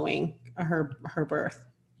following her birth.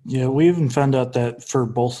 Yeah, we even found out that for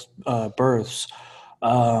both births,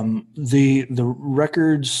 the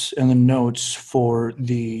records and the notes for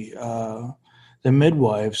the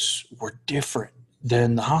midwives were different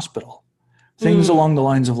than the hospital. Things along the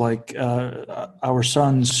lines of like our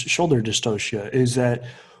son's shoulder dystocia is that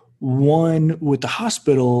one with the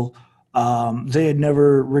hospital, they had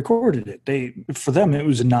never recorded it. For them, it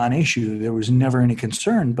was a non-issue. There was never any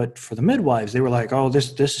concern. But for the midwives, they were like, "Oh,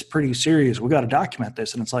 this is pretty serious. We got to document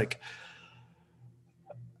this." And it's like,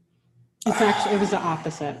 It was the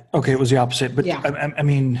opposite. Okay, it was the opposite. But Yeah. I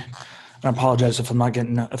mean, I apologize if I'm not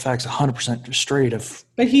getting the facts 100% straight.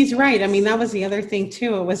 But he's right. I mean, that was the other thing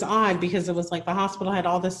too. It was odd because it was like the hospital had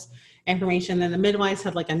all this information, then the midwives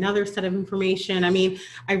had like another set of information. I mean,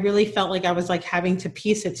 I really felt like I was like having to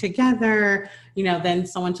piece it together. Then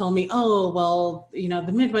someone told me, oh, well,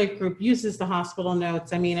 the midwife group uses the hospital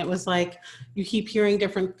notes. I mean, it was like you keep hearing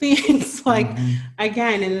different things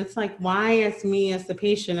again, and it's like, why as me as the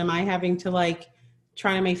patient am I having to like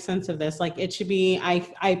try to make sense of this? Like it should be,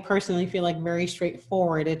 I personally feel like very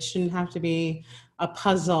straightforward. It shouldn't have to be a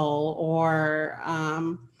puzzle or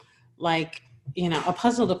a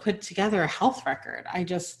puzzle to put together a health record. I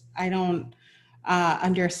don't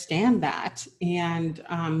understand that. And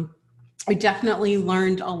I definitely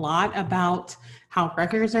learned a lot about how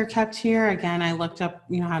records are kept here. Again, I looked up,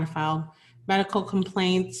 how to file medical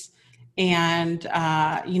complaints and,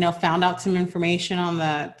 found out some information on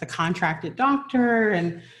the contracted doctor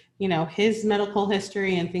and, his medical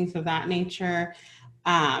history and things of that nature.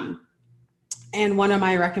 And one of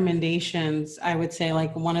my recommendations, I would say,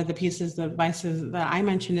 like one of the pieces of advice that I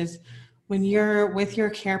mentioned is when you're with your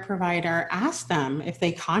care provider, ask them if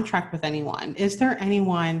they contract with anyone. Is there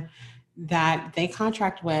anyone that they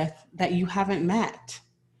contract with that you haven't met?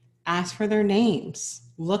 Ask for their names,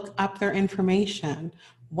 look up their information.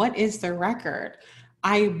 What is their record?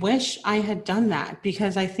 I wish I had done that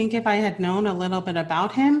because I think if I had known a little bit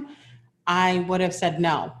about him, I would have said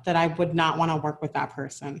no, that I would not want to work with that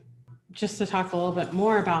person. Just to talk a little bit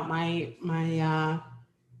more about my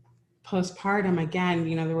postpartum, again,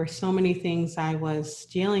 there were so many things I was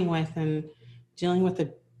dealing with and dealing with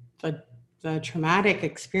the traumatic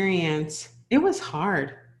experience. It was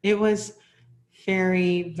hard. It was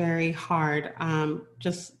very, very hard.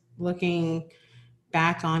 Just looking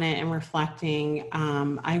back on it and reflecting,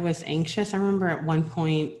 I was anxious. I remember at one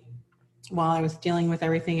point while I was dealing with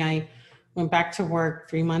everything, I went back to work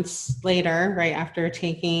 3 months later, right after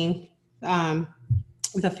taking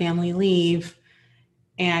the family leave,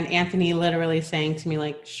 and Anthony literally saying to me,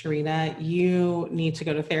 like, Sharita, you need to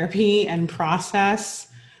go to therapy and process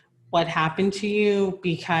what happened to you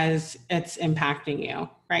because it's impacting you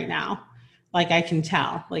right now. Like I can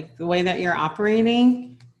tell, like the way that you're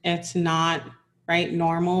operating, it's not right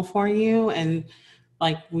normal for you. And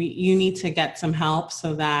like you need to get some help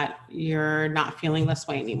so that you're not feeling this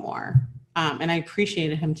way anymore. And I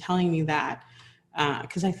appreciated him telling me that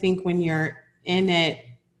because I think when you're in it,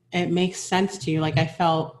 it makes sense to you. Like I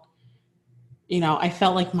felt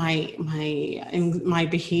like my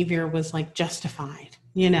behavior was like justified,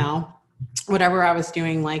 whatever I was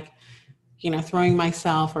doing, like, throwing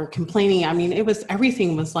myself or complaining. I mean,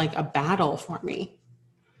 everything was like a battle for me.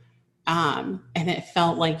 And it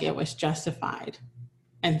felt like it was justified.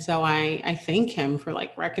 And so I thank him for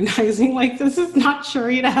like recognizing like, this is not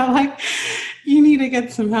Sharita, like you need to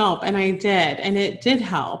get some help. And I did, and it did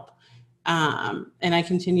help. And I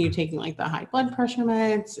continued taking like the high blood pressure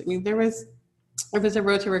meds. I mean, there was a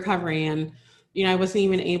road to recovery, and, I wasn't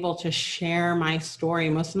even able to share my story.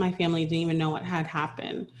 Most of my family didn't even know what had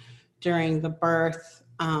happened during the birth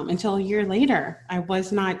until a year later. I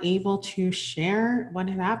was not able to share what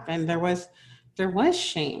had happened. There was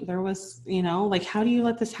shame. There was, like, how do you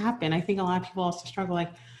let this happen? I think a lot of people also struggle.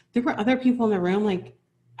 Like there were other people in the room. Like,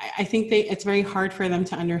 I think it's very hard for them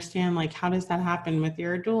to understand, like, how does that happen with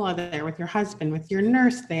your doula there, with your husband, with your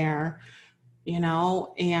nurse there,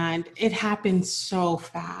 and it happened so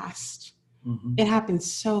fast. Mm-hmm. It happened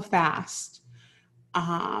so fast.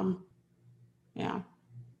 Yeah.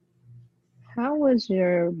 How was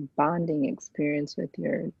your bonding experience with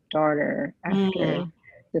your daughter after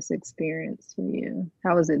this experience for you?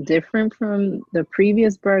 How was it different from the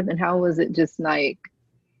previous birth? And how was it just like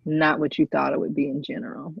not what you thought it would be in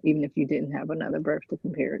general, even if you didn't have another birth to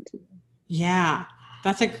compare it to? Yeah,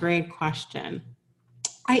 that's a great question.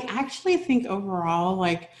 I actually think overall,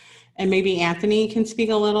 like, and maybe Anthony can speak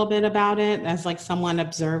a little bit about it as like someone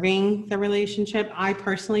observing the relationship. I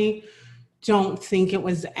personally don't think it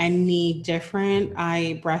was any different.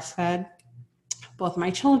 I breastfed both my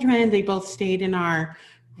children. They both stayed in our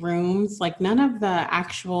rooms. Like none of the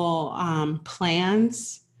actual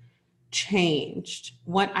plans changed.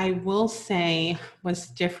 What I will say was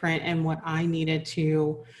different and what I needed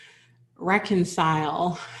to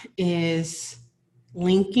reconcile is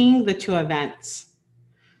linking the two events.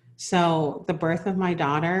 So the birth of my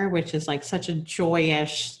daughter, which is like such a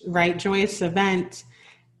joyous event,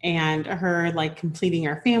 and her like completing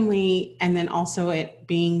our family, and then also it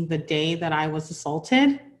being the day that I was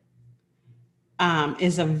assaulted,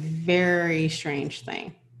 is a very strange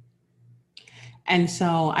thing. And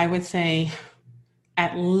so I would say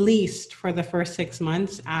at least for the first 6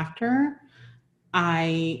 months after,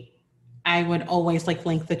 I would always like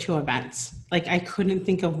link the two events. Like I couldn't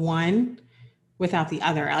think of one without the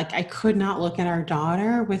other. Like I could not look at our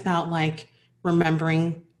daughter without like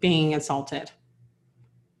remembering being assaulted.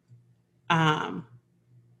 And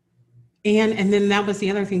then that was the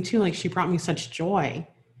other thing too. Like she brought me such joy,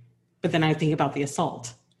 but then I think about the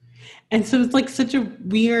assault. And so it's like such a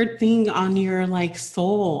weird thing on your like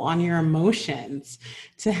soul, on your emotions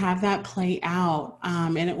to have that play out.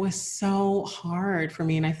 And it was so hard for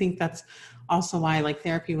me. And I think that's also why like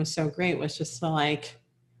therapy was so great, was just to like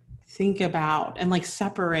think about and like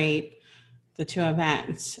separate the two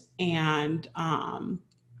events. And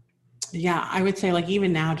yeah, I would say like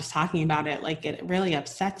even now just talking about it, like it really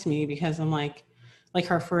upsets me because I'm like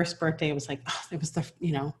her first birthday was like, oh, it was the,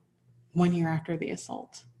 1 year after the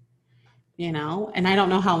assault. And I don't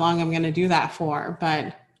know how long I'm going to do that for,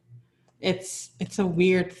 but it's a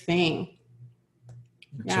weird thing.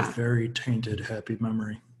 It's a very tainted, happy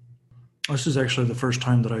memory. This is actually the first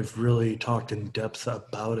time that I've really talked in depth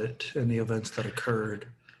about it and the events that occurred.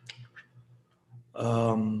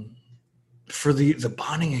 For the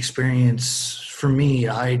bonding experience, for me,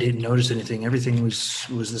 I didn't notice anything. Everything was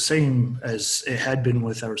the same as it had been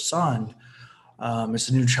with our son. It's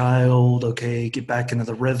a new child. Okay, get back into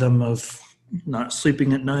the rhythm of not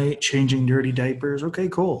sleeping at night, changing dirty diapers. Okay,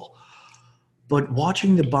 cool. But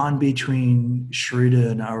watching the bond between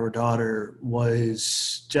Sharita and our daughter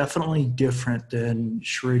was definitely different than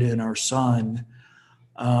Sharita and our son.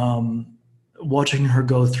 Watching her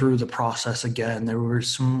go through the process again, there were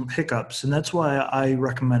some hiccups. And that's why I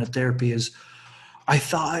recommended therapy. Is I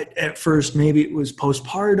thought at first maybe it was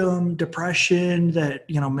postpartum depression, that,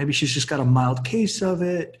 maybe she's just got a mild case of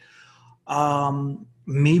it.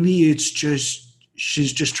 Maybe it's just,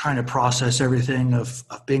 she's just trying to process everything of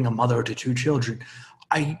being a mother to two children.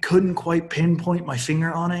 I couldn't quite pinpoint my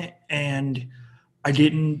finger on it. And I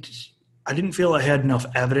didn't feel I had enough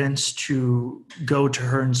evidence to go to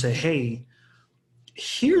her and say, hey,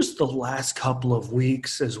 here's the last couple of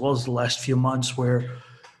weeks, as well as the last few months where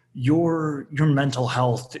your mental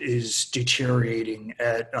health is deteriorating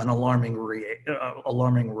at an alarming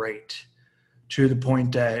rate, to the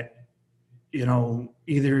point that,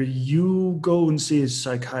 either you go and see a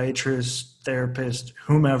psychiatrist, therapist,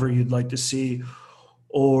 whomever you'd like to see,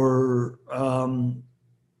 or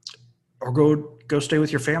go stay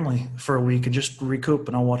with your family for a week and just recoup,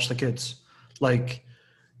 and I'll watch the kids. Like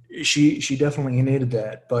she definitely needed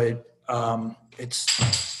that, but it's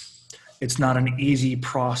not an easy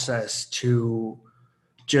process to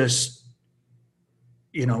just,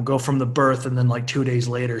 go from the birth and then like 2 days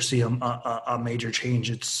later see a major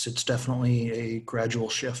change. It's definitely a gradual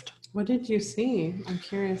shift. What did you see? I'm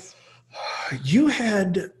curious. You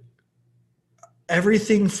had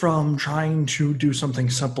everything from trying to do something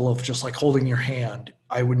simple of just like holding your hand.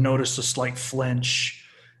 I would notice a slight flinch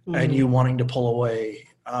and you wanting to pull away.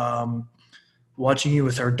 Watching you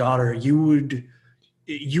with our daughter, you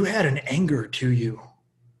had an anger to you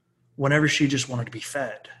whenever she just wanted to be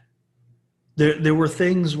fed. There were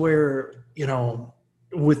things where,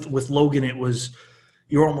 with Logan, it was,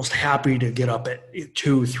 you're almost happy to get up at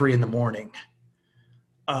 2, 3 in the morning.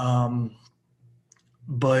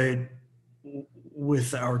 But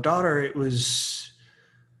with our daughter, it was,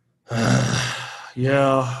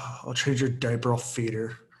 yeah, I'll change her diaper, I'll feed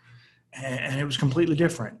her. And it was completely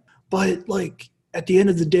different. But like at the end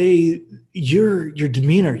of the day, your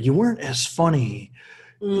demeanor, you weren't as funny.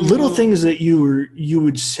 Little things that you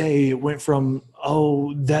would say went from,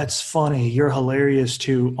 oh, that's funny, you're hilarious,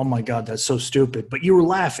 to, oh my God, that's so stupid. But you were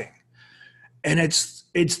laughing. And it's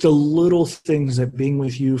the little things that being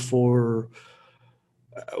with you for,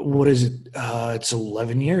 what is it? It's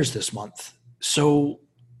 11 years this month. So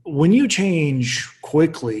when you change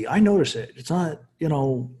quickly, I notice it. It's not,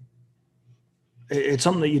 it's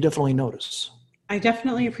something that you definitely notice. I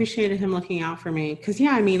definitely appreciated him looking out for me. Cause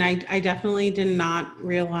yeah, I mean, I definitely did not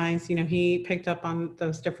realize, he picked up on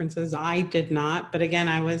those differences. I did not, but again,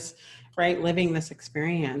 I was living this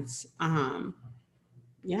experience.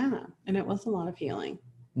 Yeah. And it was a lot of healing.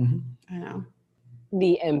 Mm-hmm. I know.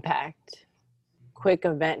 The impact Quick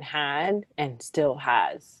Event had and still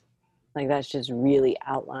has, like that's just really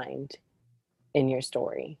outlined in your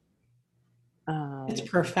story. It's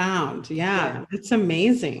profound. Yeah. It's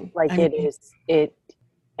amazing. Like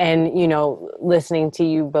and listening to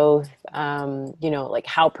you both, like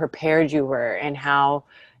how prepared you were and how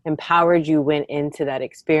empowered you went into that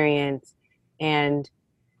experience. And,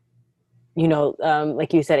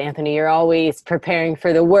 like you said, Anthony, you're always preparing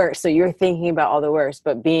for the worst. So you're thinking about all the worst,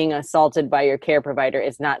 but being assaulted by your care provider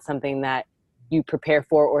is not something that you prepare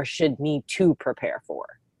for or should need to prepare for.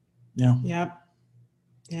 Yeah. Yep.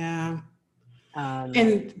 Yeah.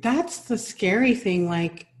 And that's the scary thing.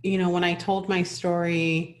 Like, you know, when I told my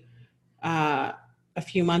story a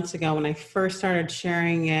few months ago, when I first started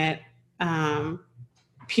sharing it,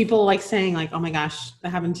 people like saying like, oh my gosh, that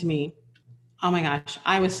happened to me. Oh my gosh,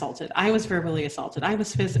 I was assaulted. I was verbally assaulted. I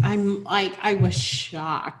was I was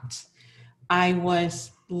shocked. I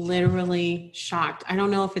was literally shocked. I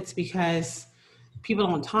don't know if it's because people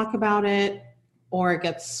don't talk about it or it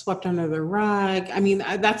gets swept under the rug. I mean,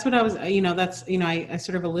 that's what I was, you know, that's, you know, I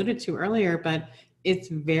sort of alluded to earlier, but it's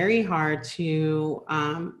very hard to,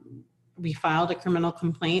 we filed a criminal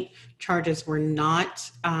complaint. Charges were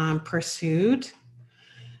not pursued.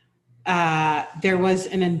 There was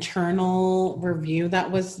an internal review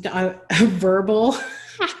that was a verbal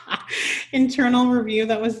internal review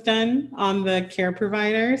that was done on the care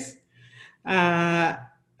providers.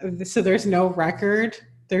 So there's no record.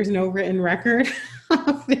 There's no written record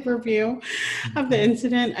of the review of the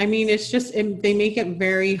incident. I mean, it's just, they make it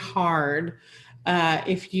very hard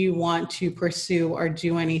if you want to pursue or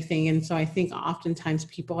do anything. And so I think oftentimes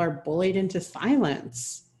people are bullied into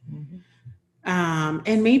silence. Mm-hmm.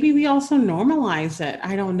 And maybe we also normalize it.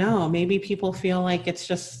 I don't know. Maybe people feel like it's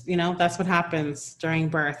just, you know, that's what happens during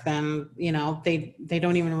birth. And, you know, they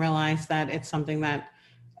don't even realize that it's something that,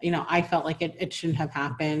 you know, I felt like it shouldn't have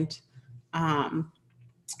happened.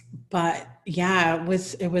 But yeah,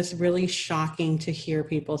 it was really shocking to hear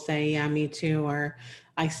people say, yeah, me too, or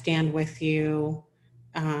I stand with you.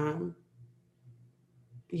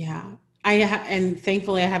 Yeah. And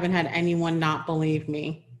thankfully I haven't had anyone not believe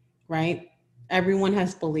me, right? Everyone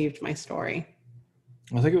has believed my story.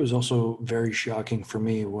 I think it was also very shocking for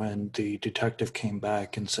me when the detective came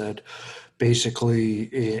back and said, basically,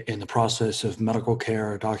 in the process of medical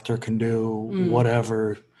care, a doctor can do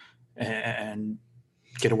whatever and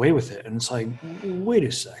get away with it. And it's like, wait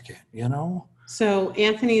a second, you know? So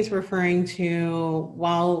Anthony's referring to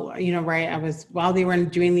while they were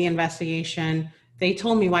doing the investigation, they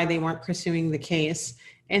told me why they weren't pursuing the case.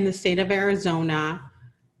 In the state of Arizona,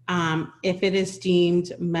 if it is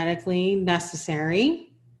deemed medically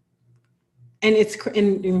necessary, and it's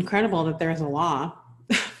incredible that there's a law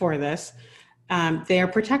for this, they are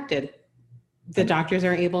protected. The doctors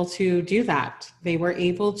are able to do that. They were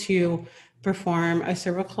able to perform a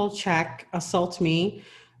cervical check, assault me,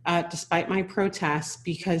 despite my protests,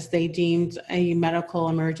 because they deemed a medical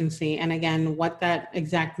emergency. And again, what that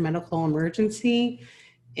exact medical emergency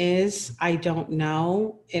is, I don't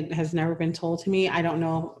know. It has never been told to me. I don't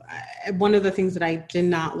know. One of the things that I did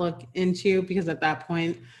not look into, because at that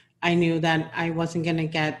point I knew that I wasn't going to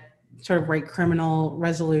get sort of right criminal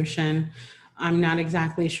resolution. I'm not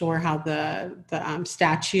exactly sure how the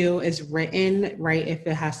statute is written, right? If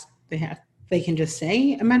it has, they can just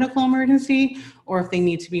say a medical emergency, or if they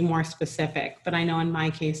need to be more specific. But I know in my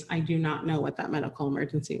case, I do not know what that medical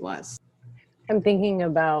emergency was. I'm thinking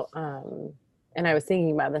about, and I was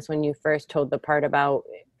thinking about this when you first told the part about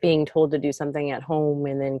being told to do something at home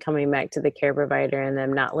and then coming back to the care provider and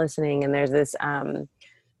them not listening. And there's this, my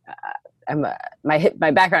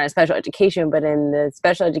background is special education, but in the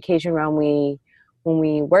special education realm, when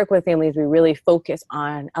we work with families, we really focus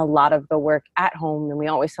on a lot of the work at home. And we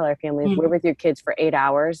always tell our families, we're with your kids for 8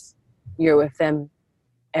 hours. You're with them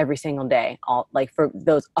every single day.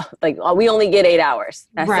 We only get 8 hours.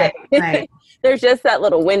 That's right, it. Right. There's just that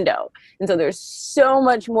little window. And so there's so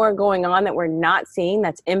much more going on that we're not seeing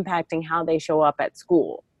that's impacting how they show up at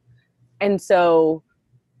school. And so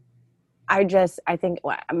I think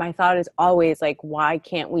my thought is always like, why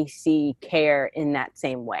can't we see care in that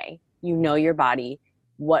same way? You know your body,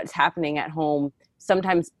 what's happening at home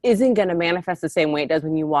sometimes isn't going to manifest the same way it does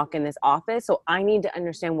when you walk in this office. So I need to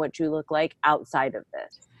understand what you look like outside of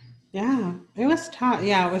this. Yeah, it was tough.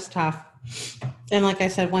 Yeah, it was tough. And like I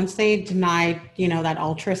said, once they denied, that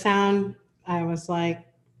ultrasound, I was like,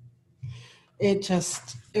 it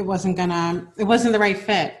wasn't the right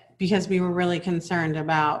fit, because we were really concerned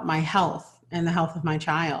about my health and the health of my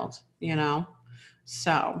child,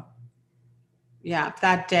 So yeah,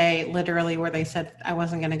 that day, literally, where they said I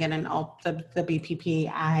wasn't going to get the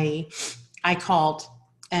BPP, I called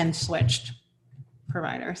and switched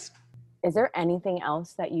providers. Is there anything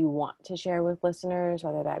else that you want to share with listeners,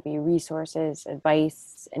 whether that be resources,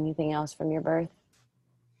 advice, anything else from your birth?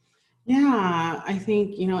 Yeah, I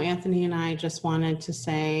think, Anthony and I just wanted to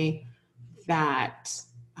say that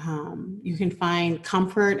you can find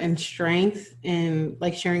comfort and strength in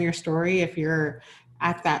sharing your story if you're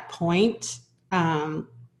at that point.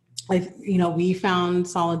 We found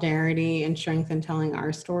solidarity and strength in telling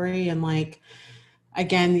our story, and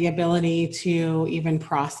again, the ability to even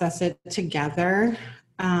process it together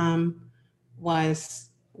was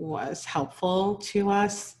helpful to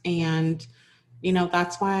us. And, you know,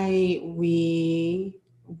 that's why we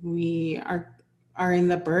are in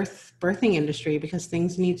the birthing industry, because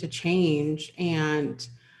things need to change. And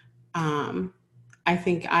I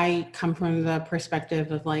think I come from the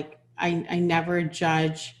perspective of like, I never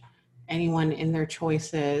judge anyone in their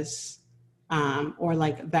choices or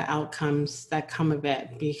like the outcomes that come of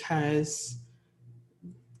it, because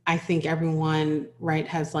I think everyone, right,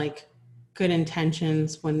 has like good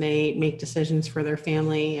intentions when they make decisions for their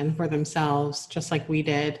family and for themselves, just like we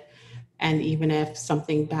did. And even if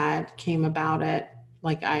something bad came about it,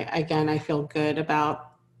 like I feel good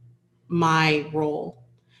about my role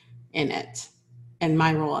in it, and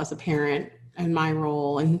my role as a parent, and my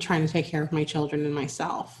role in trying to take care of my children and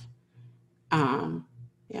myself.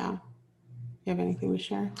 Yeah. You have anything to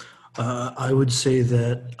share? I would say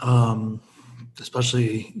that,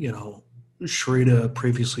 especially, you know, Sharita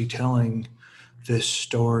previously telling this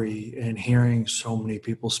story and hearing so many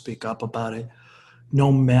people speak up about it,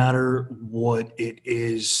 no matter what it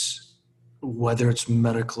is, whether it's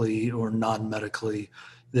medically or non-medically,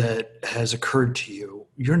 that has occurred to you,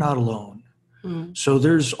 you're not alone. So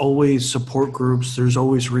there's always support groups, there's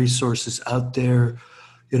always resources out there.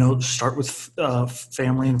 You know, start with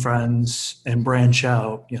family and friends and branch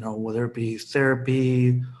out, you know, whether it be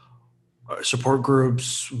therapy, support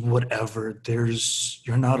groups, whatever.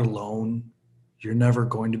 You're not alone. You're never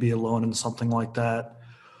going to be alone in something like that,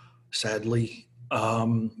 sadly.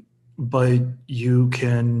 But you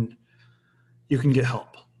can get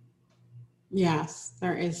help. Yes,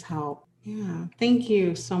 there is help. Yeah. Thank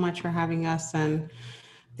you so much for having us and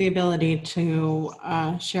the ability to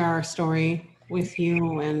share our story with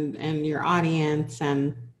you and your audience,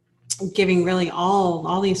 and giving really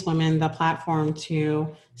all these women the platform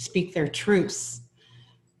to speak their truths.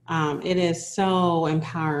 It is so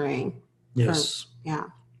empowering. Yes. Yeah.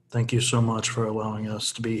 Thank you so much for allowing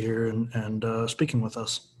us to be here and speaking with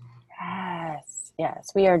us.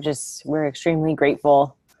 Yes. We're extremely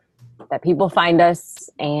grateful that people find us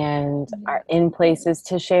and are in places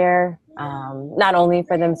to share, not only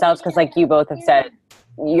for themselves, because like you both have said,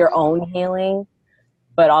 your own healing,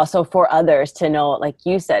 but also for others to know, like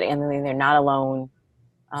you said, Anthony, they're not alone.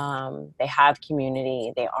 They have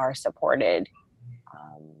community. They are supported.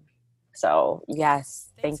 So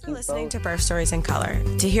yes, thank you for listening to Birth Stories in Color.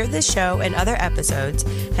 To hear this show and other episodes,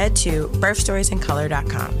 head to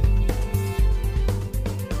birthstoriesincolor.com.